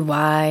probably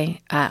why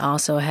I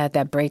also had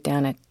that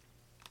breakdown at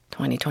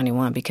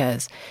 2021,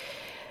 because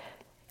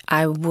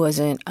I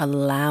wasn't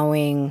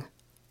allowing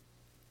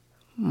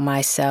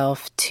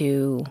myself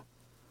to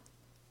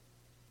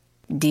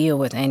deal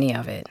with any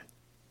of it.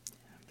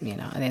 You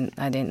know,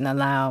 I didn't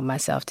allow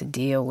myself to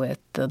deal with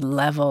the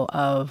level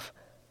of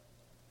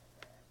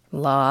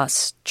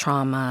loss,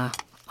 trauma,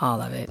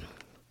 all of it.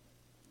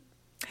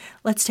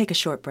 Let's take a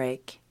short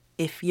break.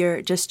 If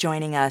you're just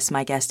joining us,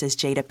 my guest is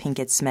Jada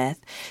Pinkett Smith.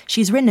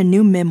 She's written a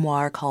new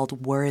memoir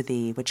called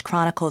Worthy, which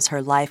chronicles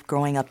her life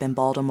growing up in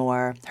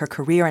Baltimore, her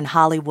career in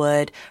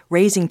Hollywood,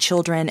 raising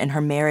children, and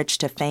her marriage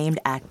to famed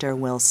actor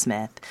Will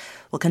Smith.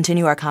 We'll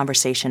continue our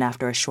conversation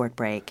after a short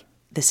break.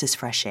 This is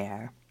Fresh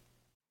Air.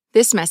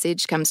 This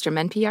message comes from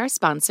NPR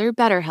sponsor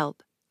BetterHelp.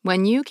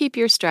 When you keep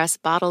your stress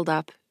bottled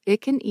up,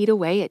 it can eat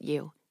away at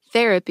you.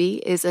 Therapy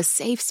is a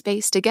safe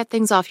space to get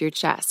things off your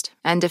chest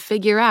and to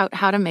figure out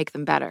how to make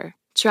them better.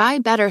 Try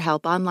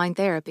BetterHelp Online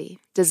Therapy,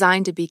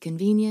 designed to be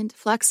convenient,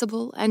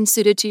 flexible, and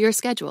suited to your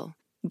schedule.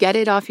 Get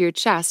it off your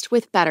chest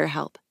with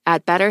BetterHelp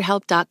at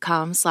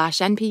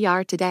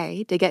betterhelp.com/NPR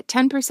today to get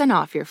 10%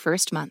 off your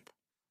first month.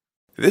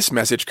 This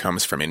message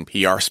comes from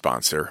NPR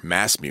sponsor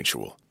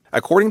MassMutual.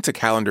 According to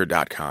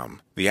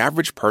Calendar.com, the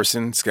average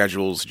person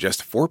schedules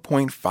just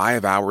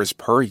 4.5 hours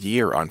per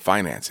year on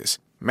finances.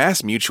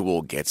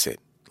 MassMutual gets it.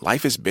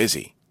 Life is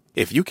busy.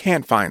 If you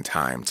can't find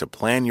time to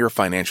plan your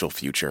financial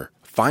future,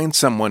 find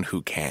someone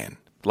who can,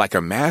 like a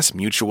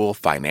MassMutual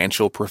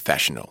financial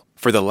professional.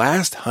 For the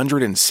last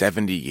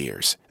 170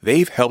 years,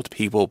 they've helped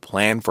people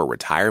plan for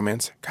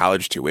retirement,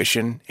 college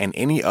tuition, and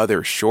any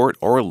other short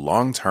or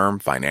long-term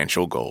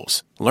financial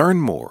goals. Learn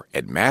more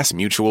at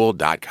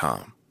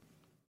MassMutual.com.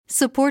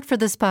 Support for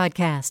this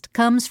podcast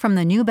comes from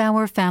the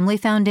Neubauer Family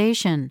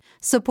Foundation,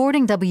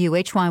 supporting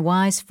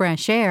WHYY's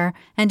Fresh Air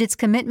and its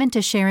commitment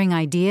to sharing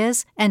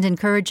ideas and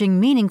encouraging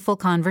meaningful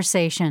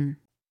conversation.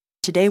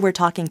 Today we're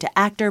talking to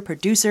actor,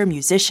 producer,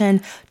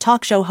 musician,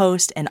 talk show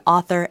host, and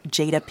author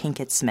Jada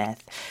Pinkett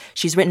Smith.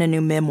 She's written a new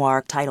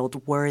memoir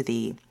titled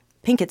Worthy.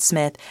 Pinkett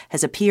Smith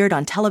has appeared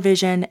on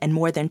television and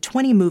more than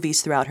 20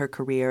 movies throughout her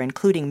career,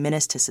 including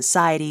Menace to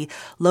Society,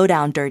 Low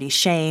Down Dirty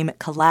Shame,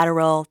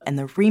 Collateral, and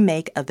the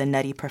remake of The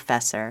Nutty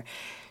Professor.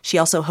 She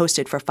also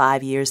hosted for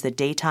 5 years the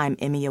daytime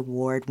Emmy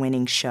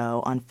Award-winning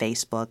show on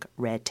Facebook,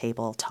 Red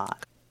Table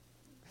Talk.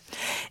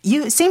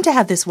 You seem to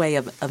have this way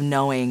of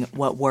knowing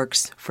what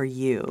works for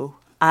you.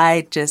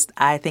 I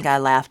think I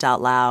laughed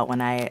out loud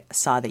when I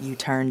saw that you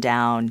turned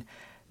down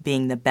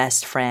being the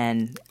best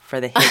friend for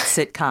the hit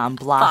sitcom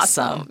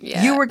Blossom.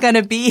 Yeah. You were going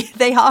to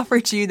they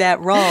offered you that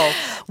role.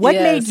 What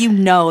made you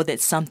know that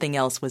something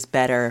else was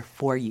better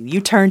for you? You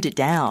turned it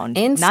down,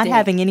 Instinct. Not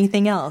having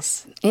anything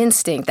else.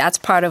 Instinct. That's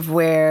part of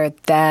where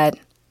that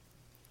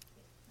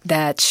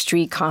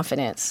street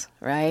confidence,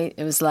 right?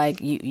 It was like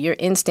your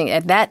instinct.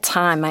 At that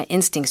time, my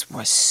instincts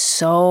were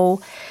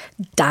so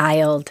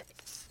dialed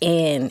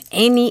in.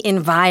 Any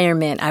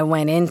environment I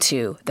went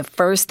into, the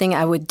first thing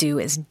I would do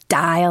is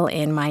dial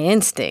in my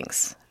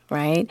instincts,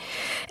 right?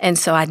 And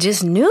so I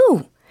just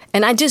knew.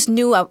 And I just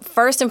knew,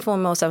 first and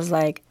foremost, I was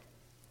like,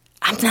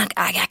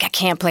 I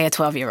can't play a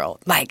 12-year-old.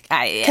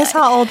 Because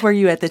how old were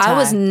you at the time? I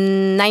was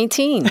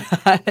 19. They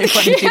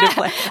wanted you to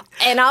play.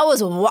 And I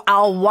was a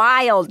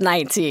wild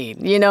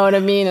 19, you know what I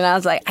mean? And I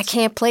was like, I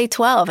can't play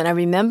 12. And I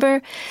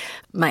remember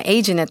my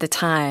agent at the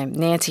time,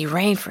 Nancy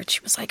Rainford,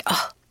 she was like,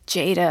 oh,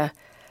 Jada,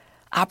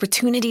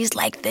 opportunities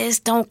like this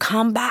don't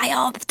come by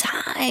all the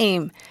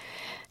time,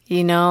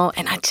 you know?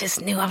 And I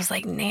just knew, I was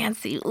like,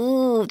 Nancy,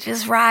 ooh,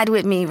 just ride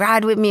with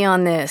me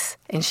on this.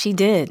 And she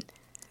did.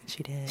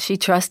 She did. She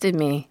trusted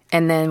me.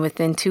 And then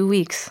within 2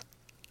 weeks,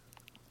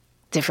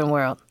 different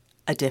world.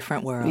 A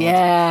Different World.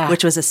 Yeah.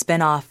 Which was a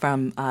spinoff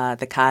from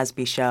The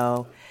Cosby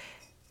Show.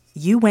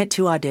 You went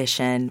to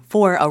audition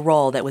for a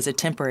role that was a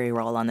temporary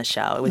role on the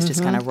show. It was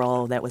just kind of a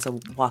role that was a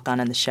walk-on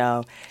the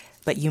show.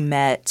 But you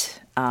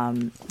met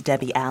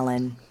Debbie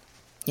Allen.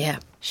 Yeah.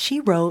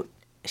 She wrote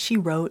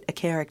a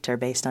character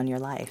based on your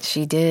life.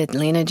 She did,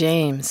 Lena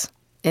James.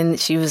 And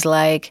she was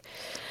like,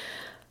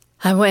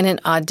 I went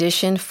and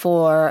auditioned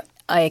for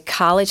a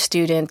college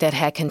student that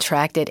had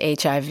contracted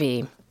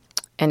HIV,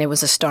 and it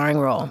was a starring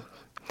role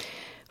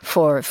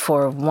for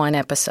one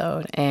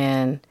episode.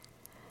 And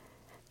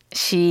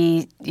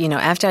she, you know,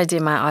 after I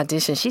did my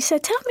audition, she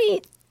said, tell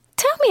me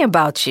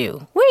about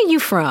you. Where are you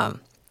from?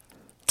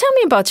 Tell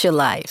me about your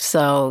life.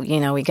 So, you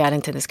know, we got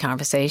into this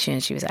conversation.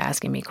 She was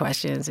asking me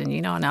questions, and,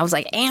 you know, and I was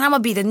like, and I'm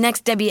going to be the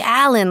next Debbie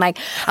Allen. Like,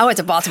 I went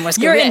to Baltimore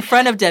School. You're in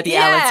front of Debbie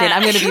Allen saying,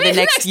 I'm going to be the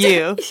next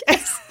you.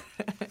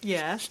 Yes.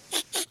 Yeah.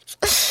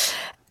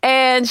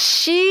 And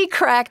she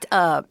cracked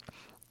up.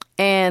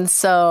 And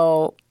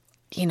so,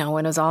 you know,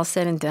 when it was all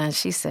said and done,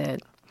 she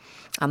said,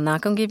 I'm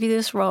not going to give you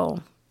this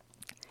role.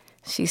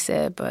 She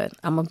said, but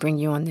I'm going to bring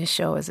you on this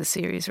show as a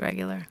series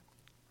regular.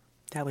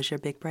 That was your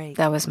big break.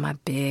 That was my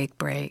big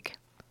break.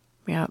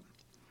 Yep.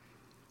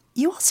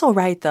 You also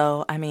write,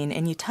 though, I mean,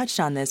 and you touched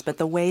on this, but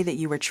the way that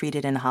you were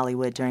treated in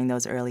Hollywood during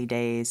those early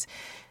days,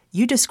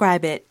 you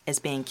describe it as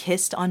being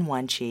kissed on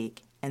one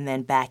cheek and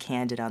then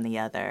backhanded on the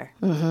other.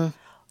 Mm-hmm.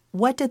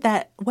 What did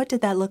that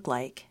look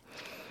like?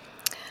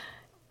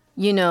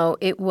 You know,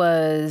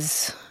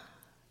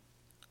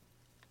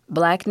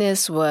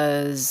 Blackness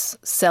was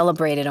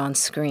celebrated on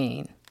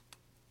screen,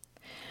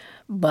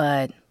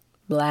 but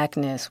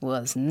Blackness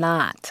was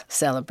not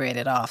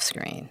celebrated off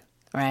screen,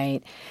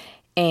 right?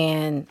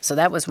 And so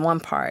that was one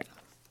part.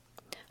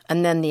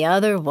 And then the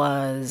other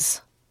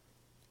was,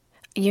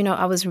 you know,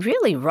 I was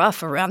really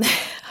rough around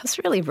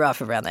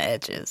the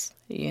edges,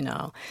 you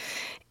know.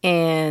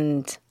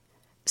 And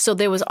so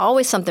there was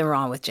always something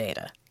wrong with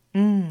Jada.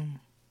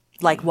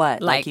 Like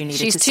what? Like you needed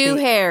she's to too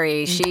speak.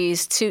 hairy.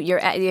 She's too.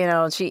 I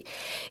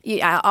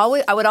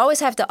would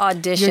always have to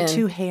audition. You're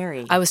too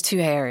hairy. I was too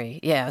hairy.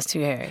 Yeah, I was too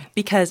hairy.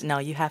 Because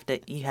we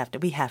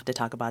have to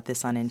talk about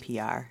this on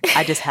NPR.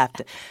 I just have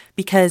to,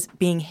 because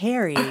being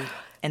hairy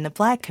in the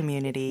Black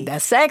community,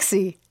 That's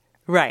sexy.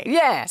 right?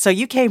 Yeah. So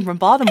you came from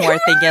Baltimore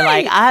thinking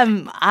like I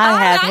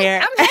have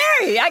hair. I'm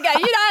hairy. I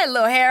had a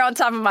little hair on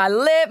top of my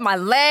lip. My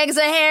legs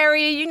are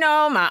hairy. You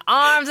know, my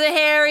arms are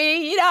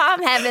hairy. You know,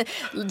 I'm having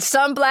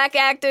some Black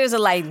actors are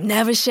like,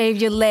 never shave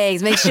your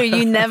legs. Make sure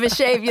you never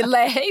shave your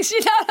legs.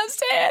 You know what I'm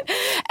saying?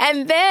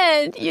 And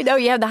then, you know,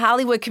 you have the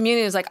Hollywood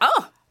community is like,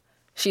 oh,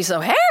 she's so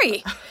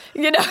hairy.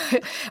 You know,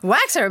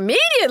 wax her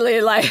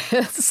immediately. Like,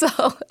 so,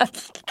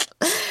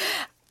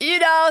 you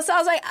know, so I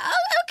was like, oh,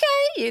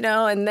 okay, you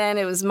know, and then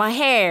it was my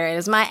hair, it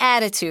was my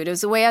attitude, it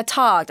was the way I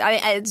talked.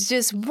 It's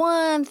just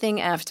one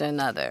thing after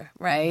another,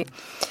 right?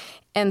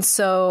 And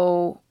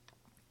so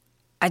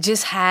I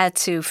just had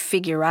to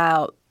figure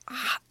out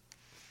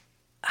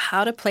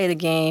how to play the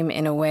game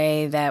in a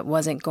way that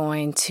wasn't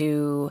going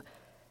to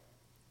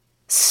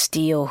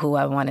steal who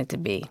I wanted to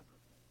be.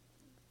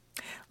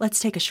 Let's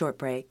take a short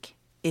break.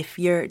 If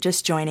you're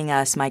just joining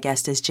us, my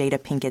guest is Jada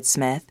Pinkett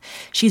Smith.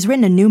 She's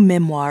written a new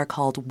memoir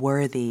called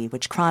Worthy,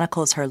 which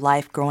chronicles her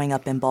life growing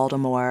up in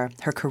Baltimore,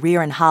 her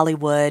career in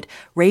Hollywood,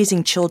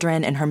 raising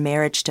children, and her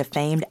marriage to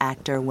famed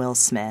actor Will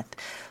Smith.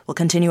 We'll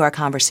continue our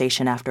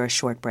conversation after a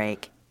short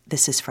break.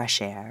 This is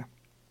Fresh Air.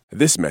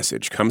 This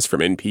message comes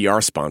from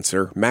NPR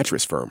sponsor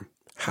Mattress Firm.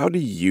 How do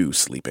you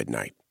sleep at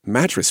night?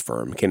 Mattress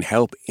Firm can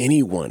help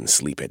anyone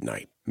sleep at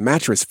night.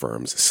 Mattress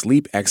Firm's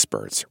sleep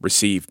experts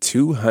receive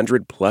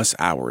 200-plus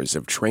hours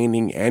of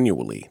training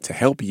annually to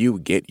help you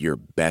get your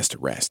best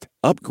rest.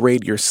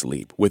 Upgrade your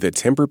sleep with a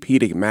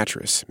Tempur-Pedic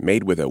mattress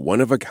made with a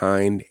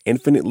one-of-a-kind,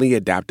 infinitely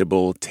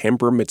adaptable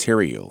Tempur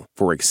material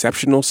for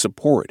exceptional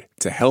support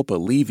to help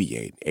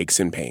alleviate aches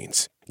and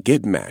pains.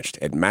 Get matched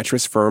at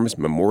Mattress Firm's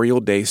Memorial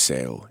Day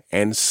sale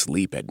and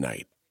sleep at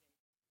night.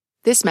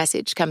 This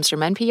message comes from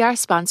NPR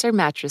sponsor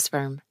Mattress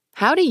Firm.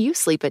 How do you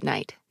sleep at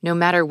night? No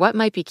matter what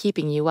might be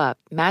keeping you up,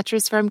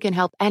 Mattress Firm can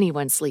help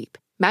anyone sleep.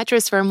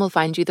 Mattress Firm will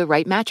find you the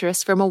right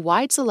mattress from a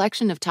wide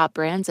selection of top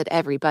brands at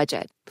every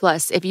budget.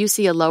 Plus, if you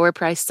see a lower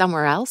price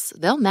somewhere else,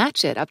 they'll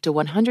match it up to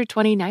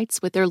 120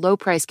 nights with their low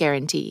price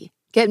guarantee.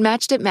 Get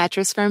matched at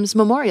Mattress Firm's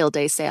Memorial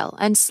Day sale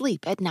and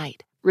sleep at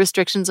night.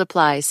 Restrictions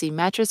apply. See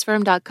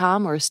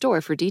mattressfirm.com or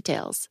store for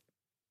details.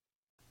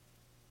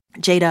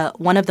 Jada,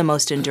 one of the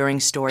most enduring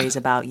stories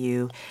about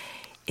you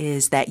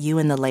is that you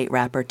and the late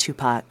rapper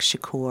Tupac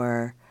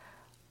Shakur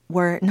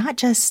were not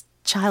just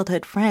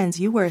childhood friends,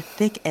 you were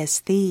thick as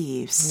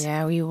thieves.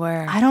 Yeah, we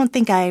were. I don't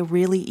think I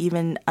really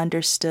even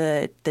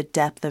understood the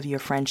depth of your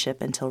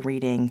friendship until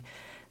reading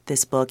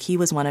this book. He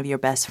was one of your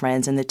best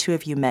friends, and the two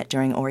of you met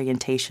during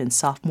orientation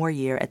sophomore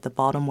year at the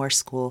Baltimore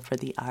School for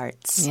the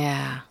Arts.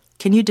 Yeah.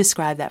 Can you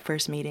describe that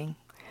first meeting?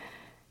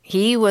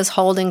 He was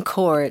holding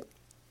court,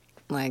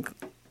 in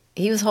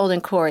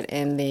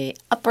the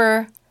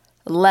upper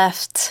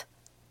left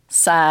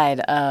side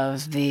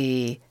of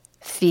the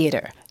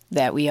theater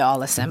that we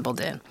all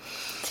assembled in.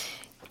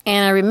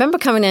 And I remember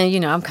coming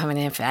in, I'm coming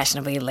in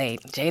fashionably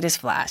late. Jada's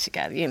fly. She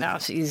got,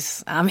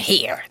 I'm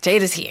here.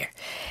 Jada's here.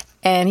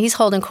 And he's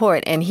holding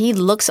court, and he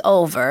looks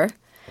over,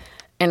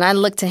 and I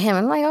look to him,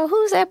 and I'm like, oh,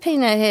 who's that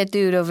peanut head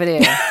dude over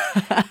there?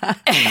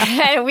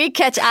 And we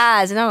catch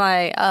eyes, and I'm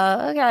like,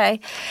 okay.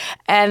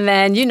 And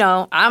then,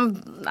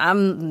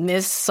 I'm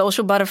Miss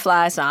Social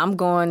Butterfly, so I'm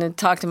going to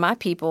talk to my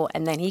people,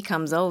 and then he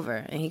comes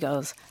over, and he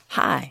goes,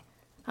 hi,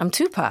 I'm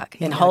Tupac,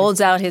 and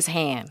holds out his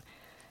hand.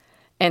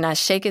 And I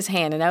shake his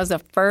hand, and that was the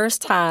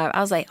first time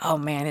I was like, oh,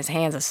 man, his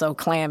hands are so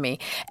clammy.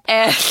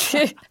 And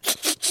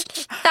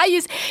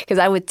because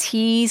I would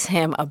tease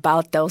him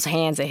about those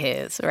hands of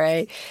his,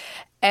 right?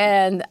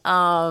 And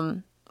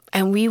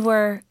we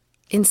were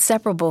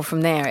inseparable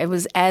from there. It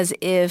was as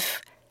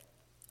if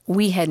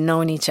we had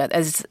known each other,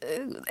 as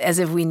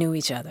if we knew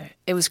each other.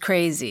 It was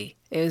crazy.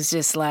 It was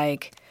just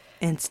like...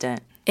 Instant.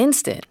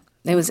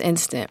 It was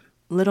instant.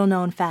 Little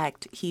known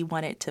fact, he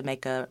wanted to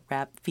make a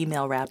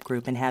female rap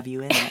group and have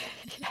you in it.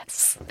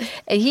 Yes.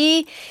 And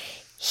he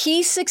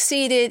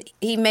succeeded.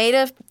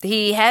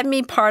 He had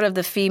me part of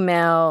the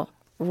female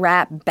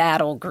rap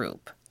battle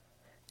group.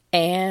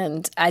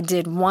 And I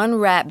did one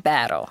rap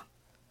battle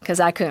because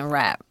I couldn't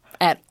rap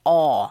at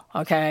all,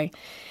 okay?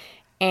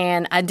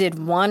 And I did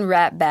one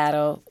rap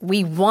battle.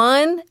 We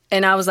won,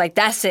 and I was like,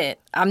 that's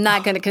it. I'm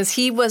not going to, because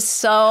he was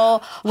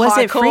so Was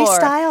hardcore. It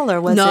freestyle, or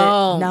was it?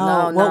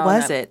 No. What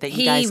was it that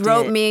you guys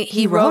did?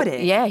 He wrote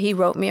it? Yeah, he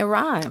wrote me a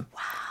rhyme.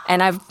 Wow.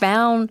 And I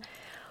found,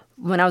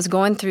 when I was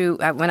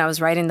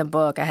writing the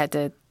book, I had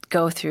to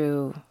go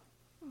through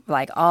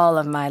like all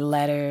of my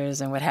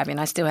letters and what have you. And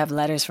I still have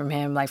letters from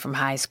him, like from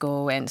high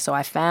school. And so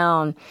I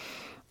found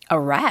a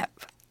rap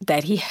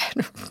that he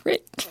had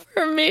written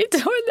for me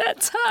during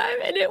that time,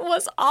 and it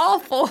was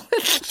awful.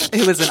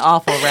 It was an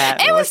awful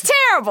rap. It was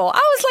terrible.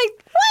 I was like,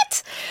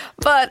 what?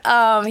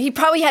 But he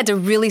probably had to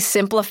really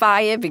simplify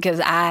it because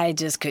I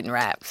just couldn't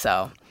rap.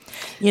 So,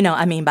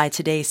 by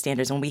today's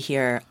standards, when we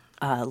hear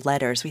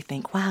letters, we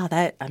think, wow,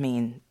 that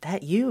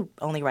you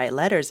only write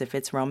letters if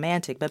it's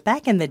romantic. But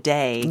back in the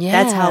day,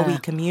 that's how we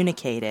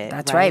communicated.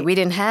 That's right. We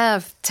didn't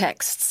have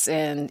texts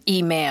and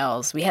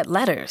emails. We had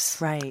letters.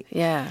 Right.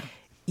 Yeah.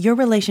 Your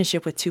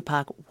relationship with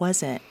Tupac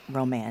wasn't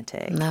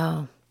romantic.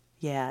 No.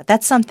 Yeah.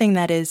 That's something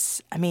that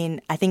is, I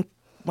think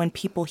when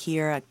people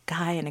hear a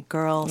guy and a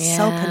girl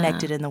so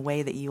connected in the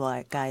way that you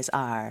guys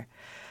are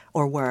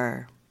or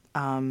were,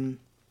 how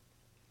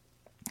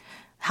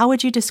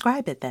would you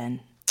describe it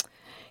then?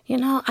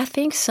 I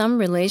think some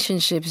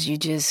relationships you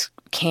just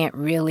can't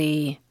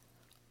really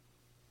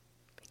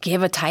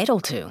give a title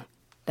to.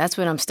 That's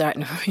what I'm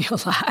starting to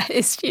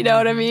realize. You know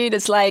what I mean?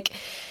 It's like,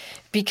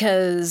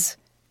 because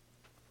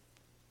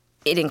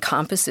it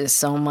encompasses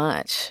so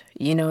much.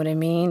 You know what I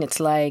mean? It's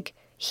like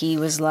he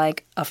was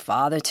like a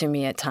father to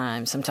me at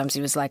times. Sometimes he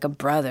was like a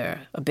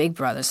brother, a big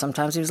brother.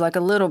 Sometimes he was like a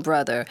little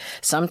brother.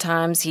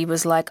 Sometimes he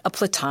was like a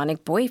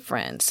platonic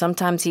boyfriend.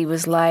 Sometimes he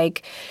was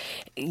like,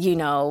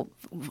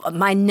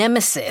 my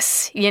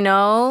nemesis,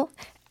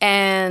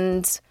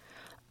 And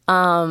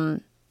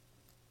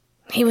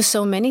he was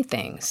so many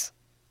things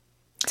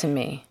to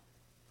me.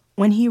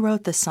 When he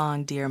wrote the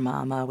song Dear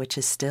Mama, which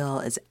is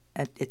still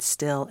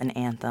an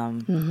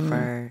anthem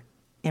for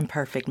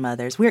imperfect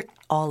mothers.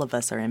 All of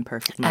us are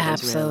imperfect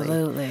mothers, Absolutely.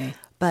 Really.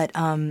 But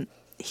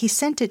he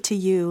sent it to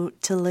you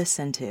to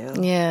listen to.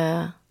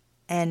 Yeah.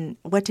 And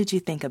what did you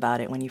think about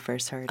it when you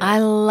first heard it? I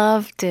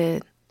loved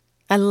it.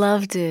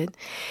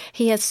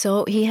 He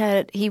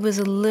was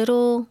a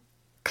little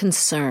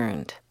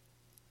concerned.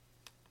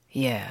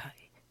 Yeah.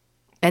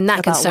 And not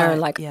about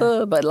concerned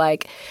what? but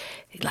like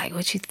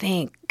what you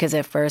think? Because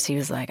at first he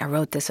was like, I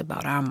wrote this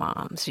about our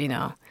moms,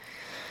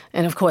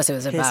 And of course it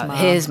was about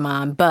his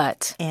mom,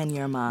 but... And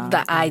your mom.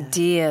 The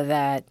idea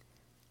that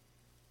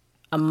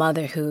a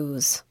mother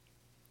who's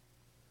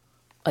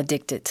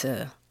addicted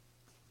to,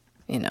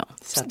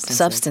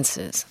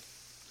 substances.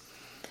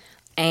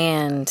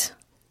 And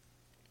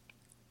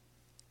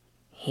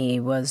he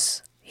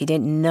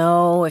didn't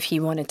know if he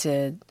wanted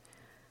to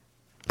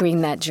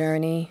bring that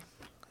journey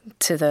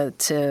to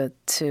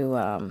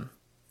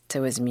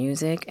his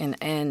music.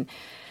 And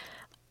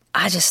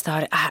I just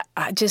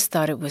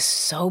thought it was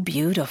so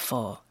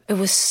beautiful. It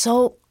was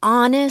so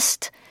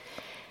honest,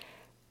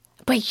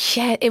 but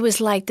yet it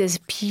was like this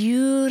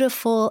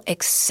beautiful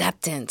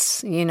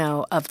acceptance,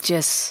 of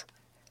just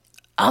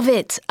of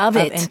it. Of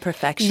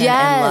imperfection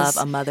and love,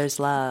 a mother's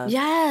love.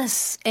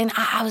 Yes. And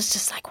I was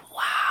just like,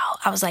 wow.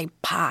 I was like,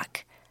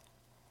 Pac.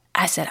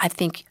 I said, I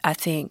think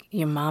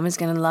your mom is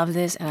going to love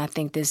this, and I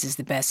think this is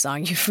the best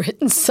song you've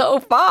written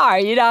so far.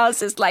 You know, it's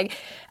just like,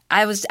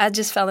 I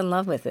just fell in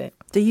love with it.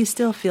 Do you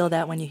still feel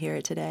that when you hear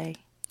it today?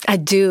 I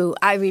do.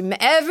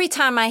 Every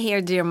time I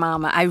hear Dear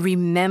Mama, I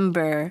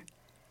remember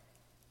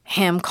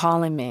him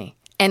calling me.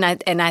 And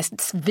I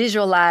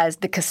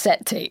visualized the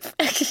cassette tape.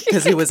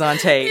 Because it was on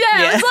tape.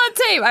 Yeah, it was on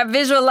tape. I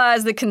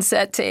visualized the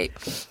cassette tape.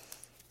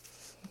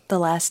 The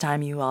last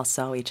time you all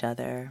saw each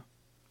other,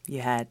 you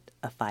had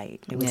a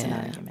fight. It was an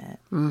argument.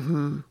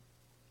 Mm-hmm.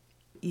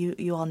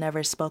 You all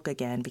never spoke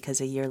again because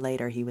a year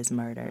later he was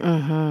murdered.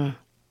 Mm-hmm.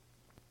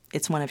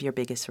 It's one of your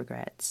biggest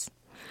regrets.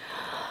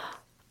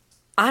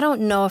 I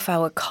don't know if I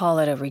would call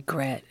it a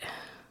regret.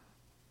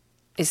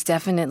 It's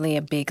definitely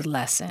a big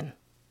lesson,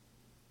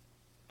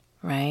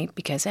 right?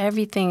 Because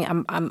everything,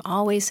 I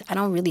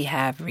don't really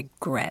have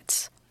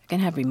regrets. I can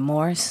have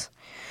remorse.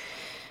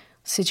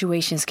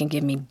 Situations can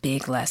give me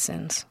big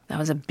lessons. That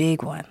was a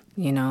big one,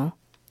 you know?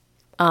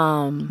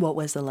 What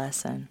was the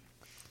lesson?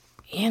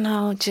 You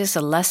know, just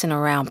a lesson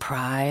around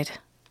pride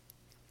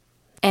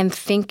and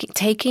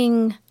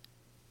taking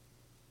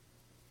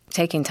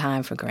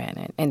time for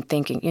granted and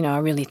thinking, you know, I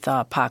really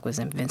thought Pac was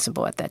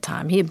invincible at that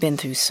time. He had been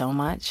through so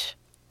much,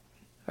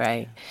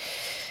 right?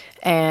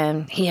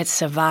 And he had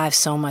survived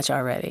so much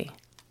already.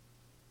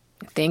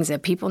 Things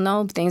that people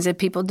know, things that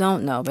people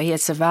don't know, but he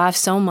had survived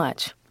so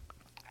much.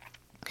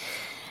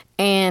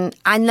 And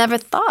I never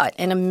thought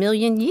in a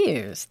million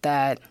years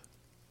that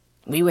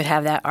we would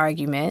have that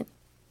argument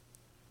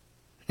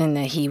and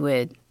that he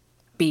would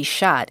be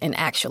shot and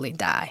actually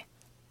die.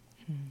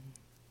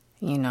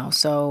 You know,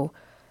 so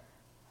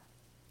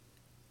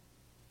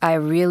I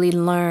really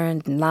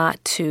learned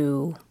not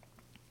to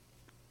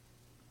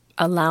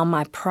allow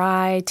my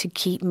pride to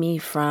keep me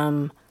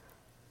from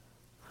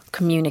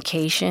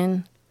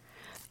communication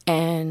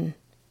and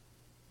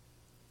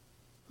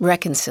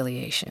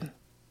reconciliation,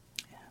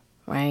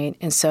 right?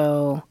 And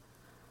so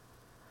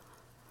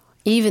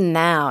even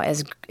now,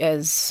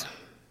 as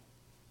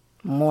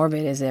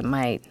morbid as it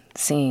might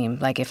seem,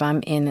 like if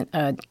I'm in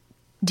a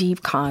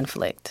deep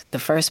conflict, the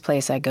first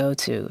place I go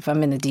to, if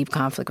I'm in a deep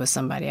conflict with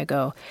somebody, I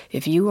go,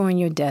 if you were on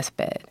your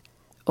deathbed,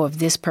 or if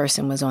this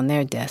person was on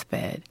their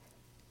deathbed,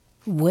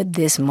 would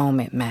this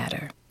moment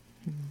matter?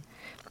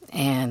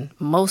 And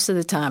most of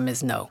the time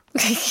is no.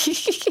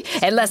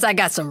 Unless I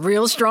got some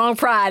real strong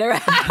pride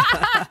around.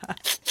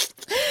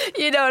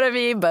 You know what I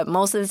mean? But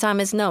most of the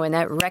time it's no, and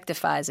that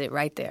rectifies it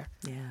right there.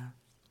 Yeah.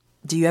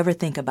 Do you ever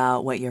think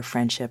about what your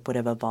friendship would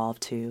have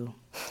evolved to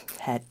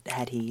had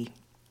he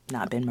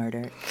not been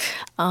murdered?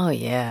 Oh,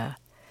 yeah.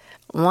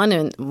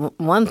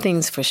 One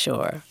thing's for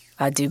sure.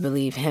 I do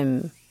believe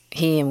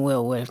he and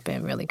Will would have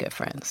been really good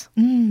friends.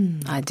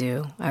 I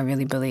do. I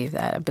really believe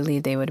that. I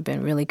believe they would have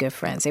been really good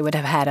friends. They would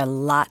have had a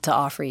lot to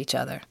offer each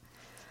other.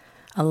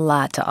 A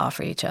lot to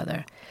offer each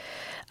other.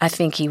 I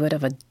think he would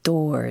have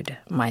adored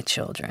my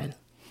children.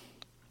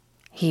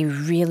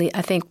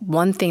 I think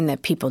one thing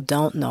that people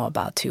don't know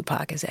about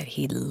Tupac is that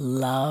he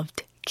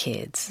loved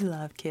kids. He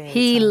loved kids.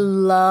 He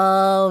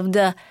loved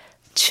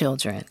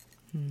children.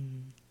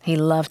 He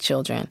loved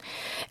children.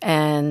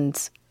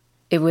 And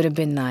it would have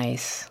been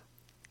nice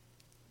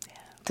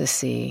to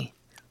see,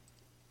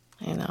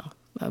 you know,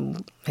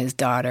 his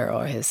daughter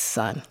or his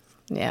son.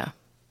 Yeah.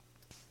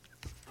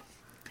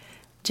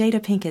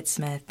 Jada Pinkett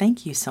Smith,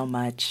 thank you so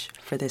much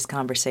for this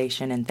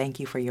conversation, and thank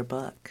you for your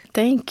book.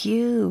 Thank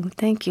you.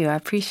 Thank you. I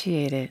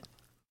appreciate it.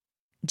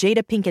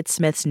 Jada Pinkett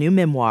Smith's new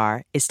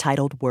memoir is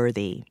titled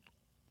Worthy.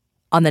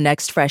 On the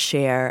next Fresh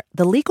Air,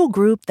 the legal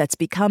group that's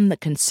become the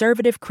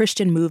conservative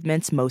Christian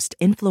movement's most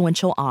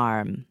influential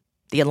arm.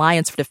 The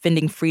Alliance for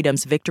Defending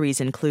Freedom's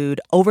victories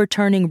include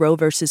overturning Roe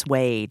v.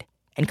 Wade,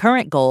 and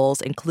current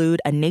goals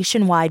include a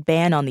nationwide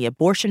ban on the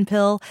abortion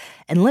pill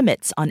and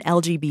limits on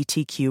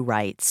LGBTQ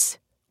rights.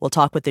 We'll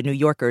talk with the New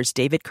Yorker's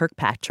David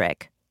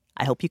Kirkpatrick.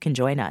 I hope you can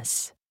join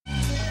us.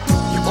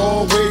 You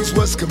always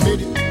was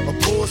committed. A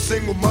poor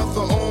single mother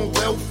on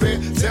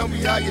welfare. Tell me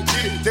how you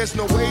did it. There's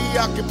no way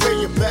I can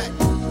pay you back.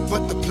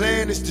 But the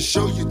plan is to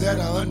show you that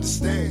I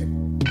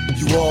understand.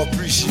 You all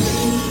appreciate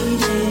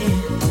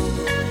it.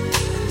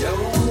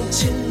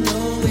 Don't you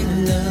know we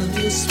love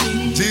you,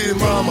 sweet dear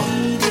mama.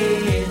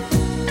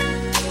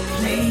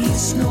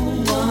 Place no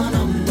one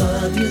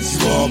above you,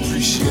 you all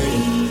appreciate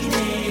it.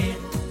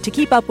 To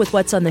keep up with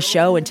what's on the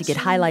show and to get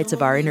highlights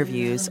of our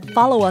interviews,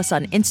 follow us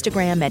on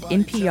Instagram at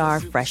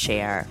NPR Fresh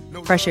Air.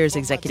 Fresh Air's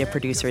executive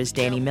producer is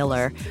Danny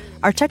Miller.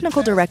 Our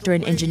technical director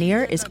and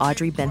engineer is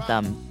Audrey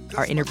Bentham.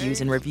 Our interviews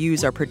and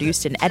reviews are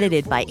produced and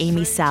edited by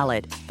Amy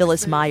Salad,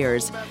 Phyllis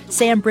Myers,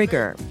 Sam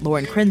Brigger,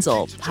 Lauren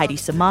Krenzel, Heidi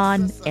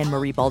Saman,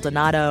 Anne-Marie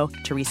Baldonado,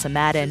 Teresa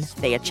Madden,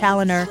 Thea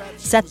Challoner,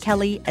 Seth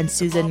Kelly, and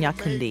Susan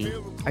Nyakundi.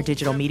 Our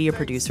digital media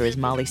producer is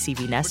Molly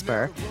C.V.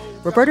 Nesper.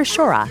 Roberta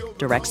Shorak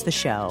directs the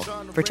show.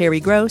 For Terry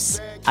Gross,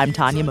 I'm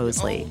Tanya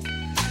Mosley.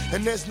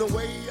 And there's no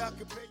way I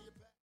can pay you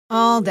back.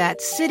 All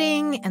that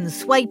sitting and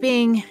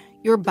swiping,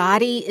 Your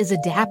body is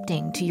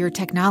adapting to your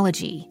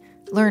technology.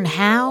 Learn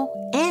how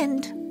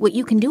and what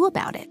you can do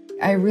about it.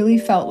 I really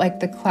felt like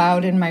the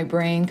cloud in my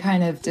brain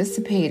kind of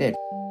dissipated.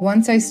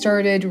 Once I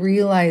started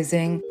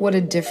realizing what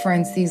a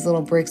difference these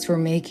little breaks were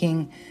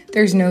making,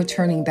 there's no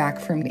turning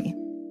back for me.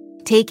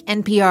 Take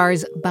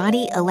NPR's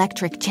Body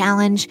Electric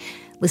Challenge.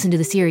 Listen to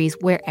the series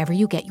wherever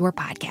you get your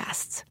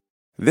podcasts.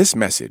 This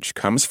message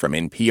comes from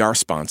NPR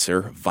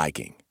sponsor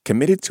Viking,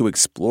 committed to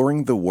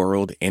exploring the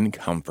world in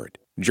comfort.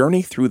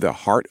 Journey through the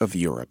heart of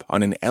Europe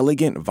on an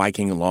elegant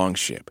Viking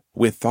longship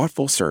with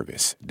thoughtful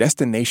service,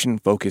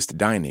 destination-focused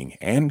dining,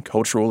 and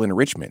cultural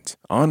enrichment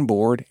on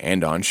board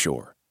and on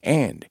shore.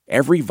 And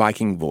every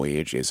Viking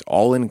voyage is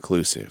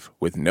all-inclusive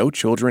with no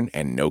children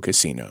and no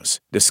casinos.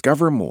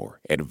 Discover more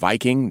at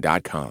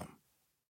Viking.com.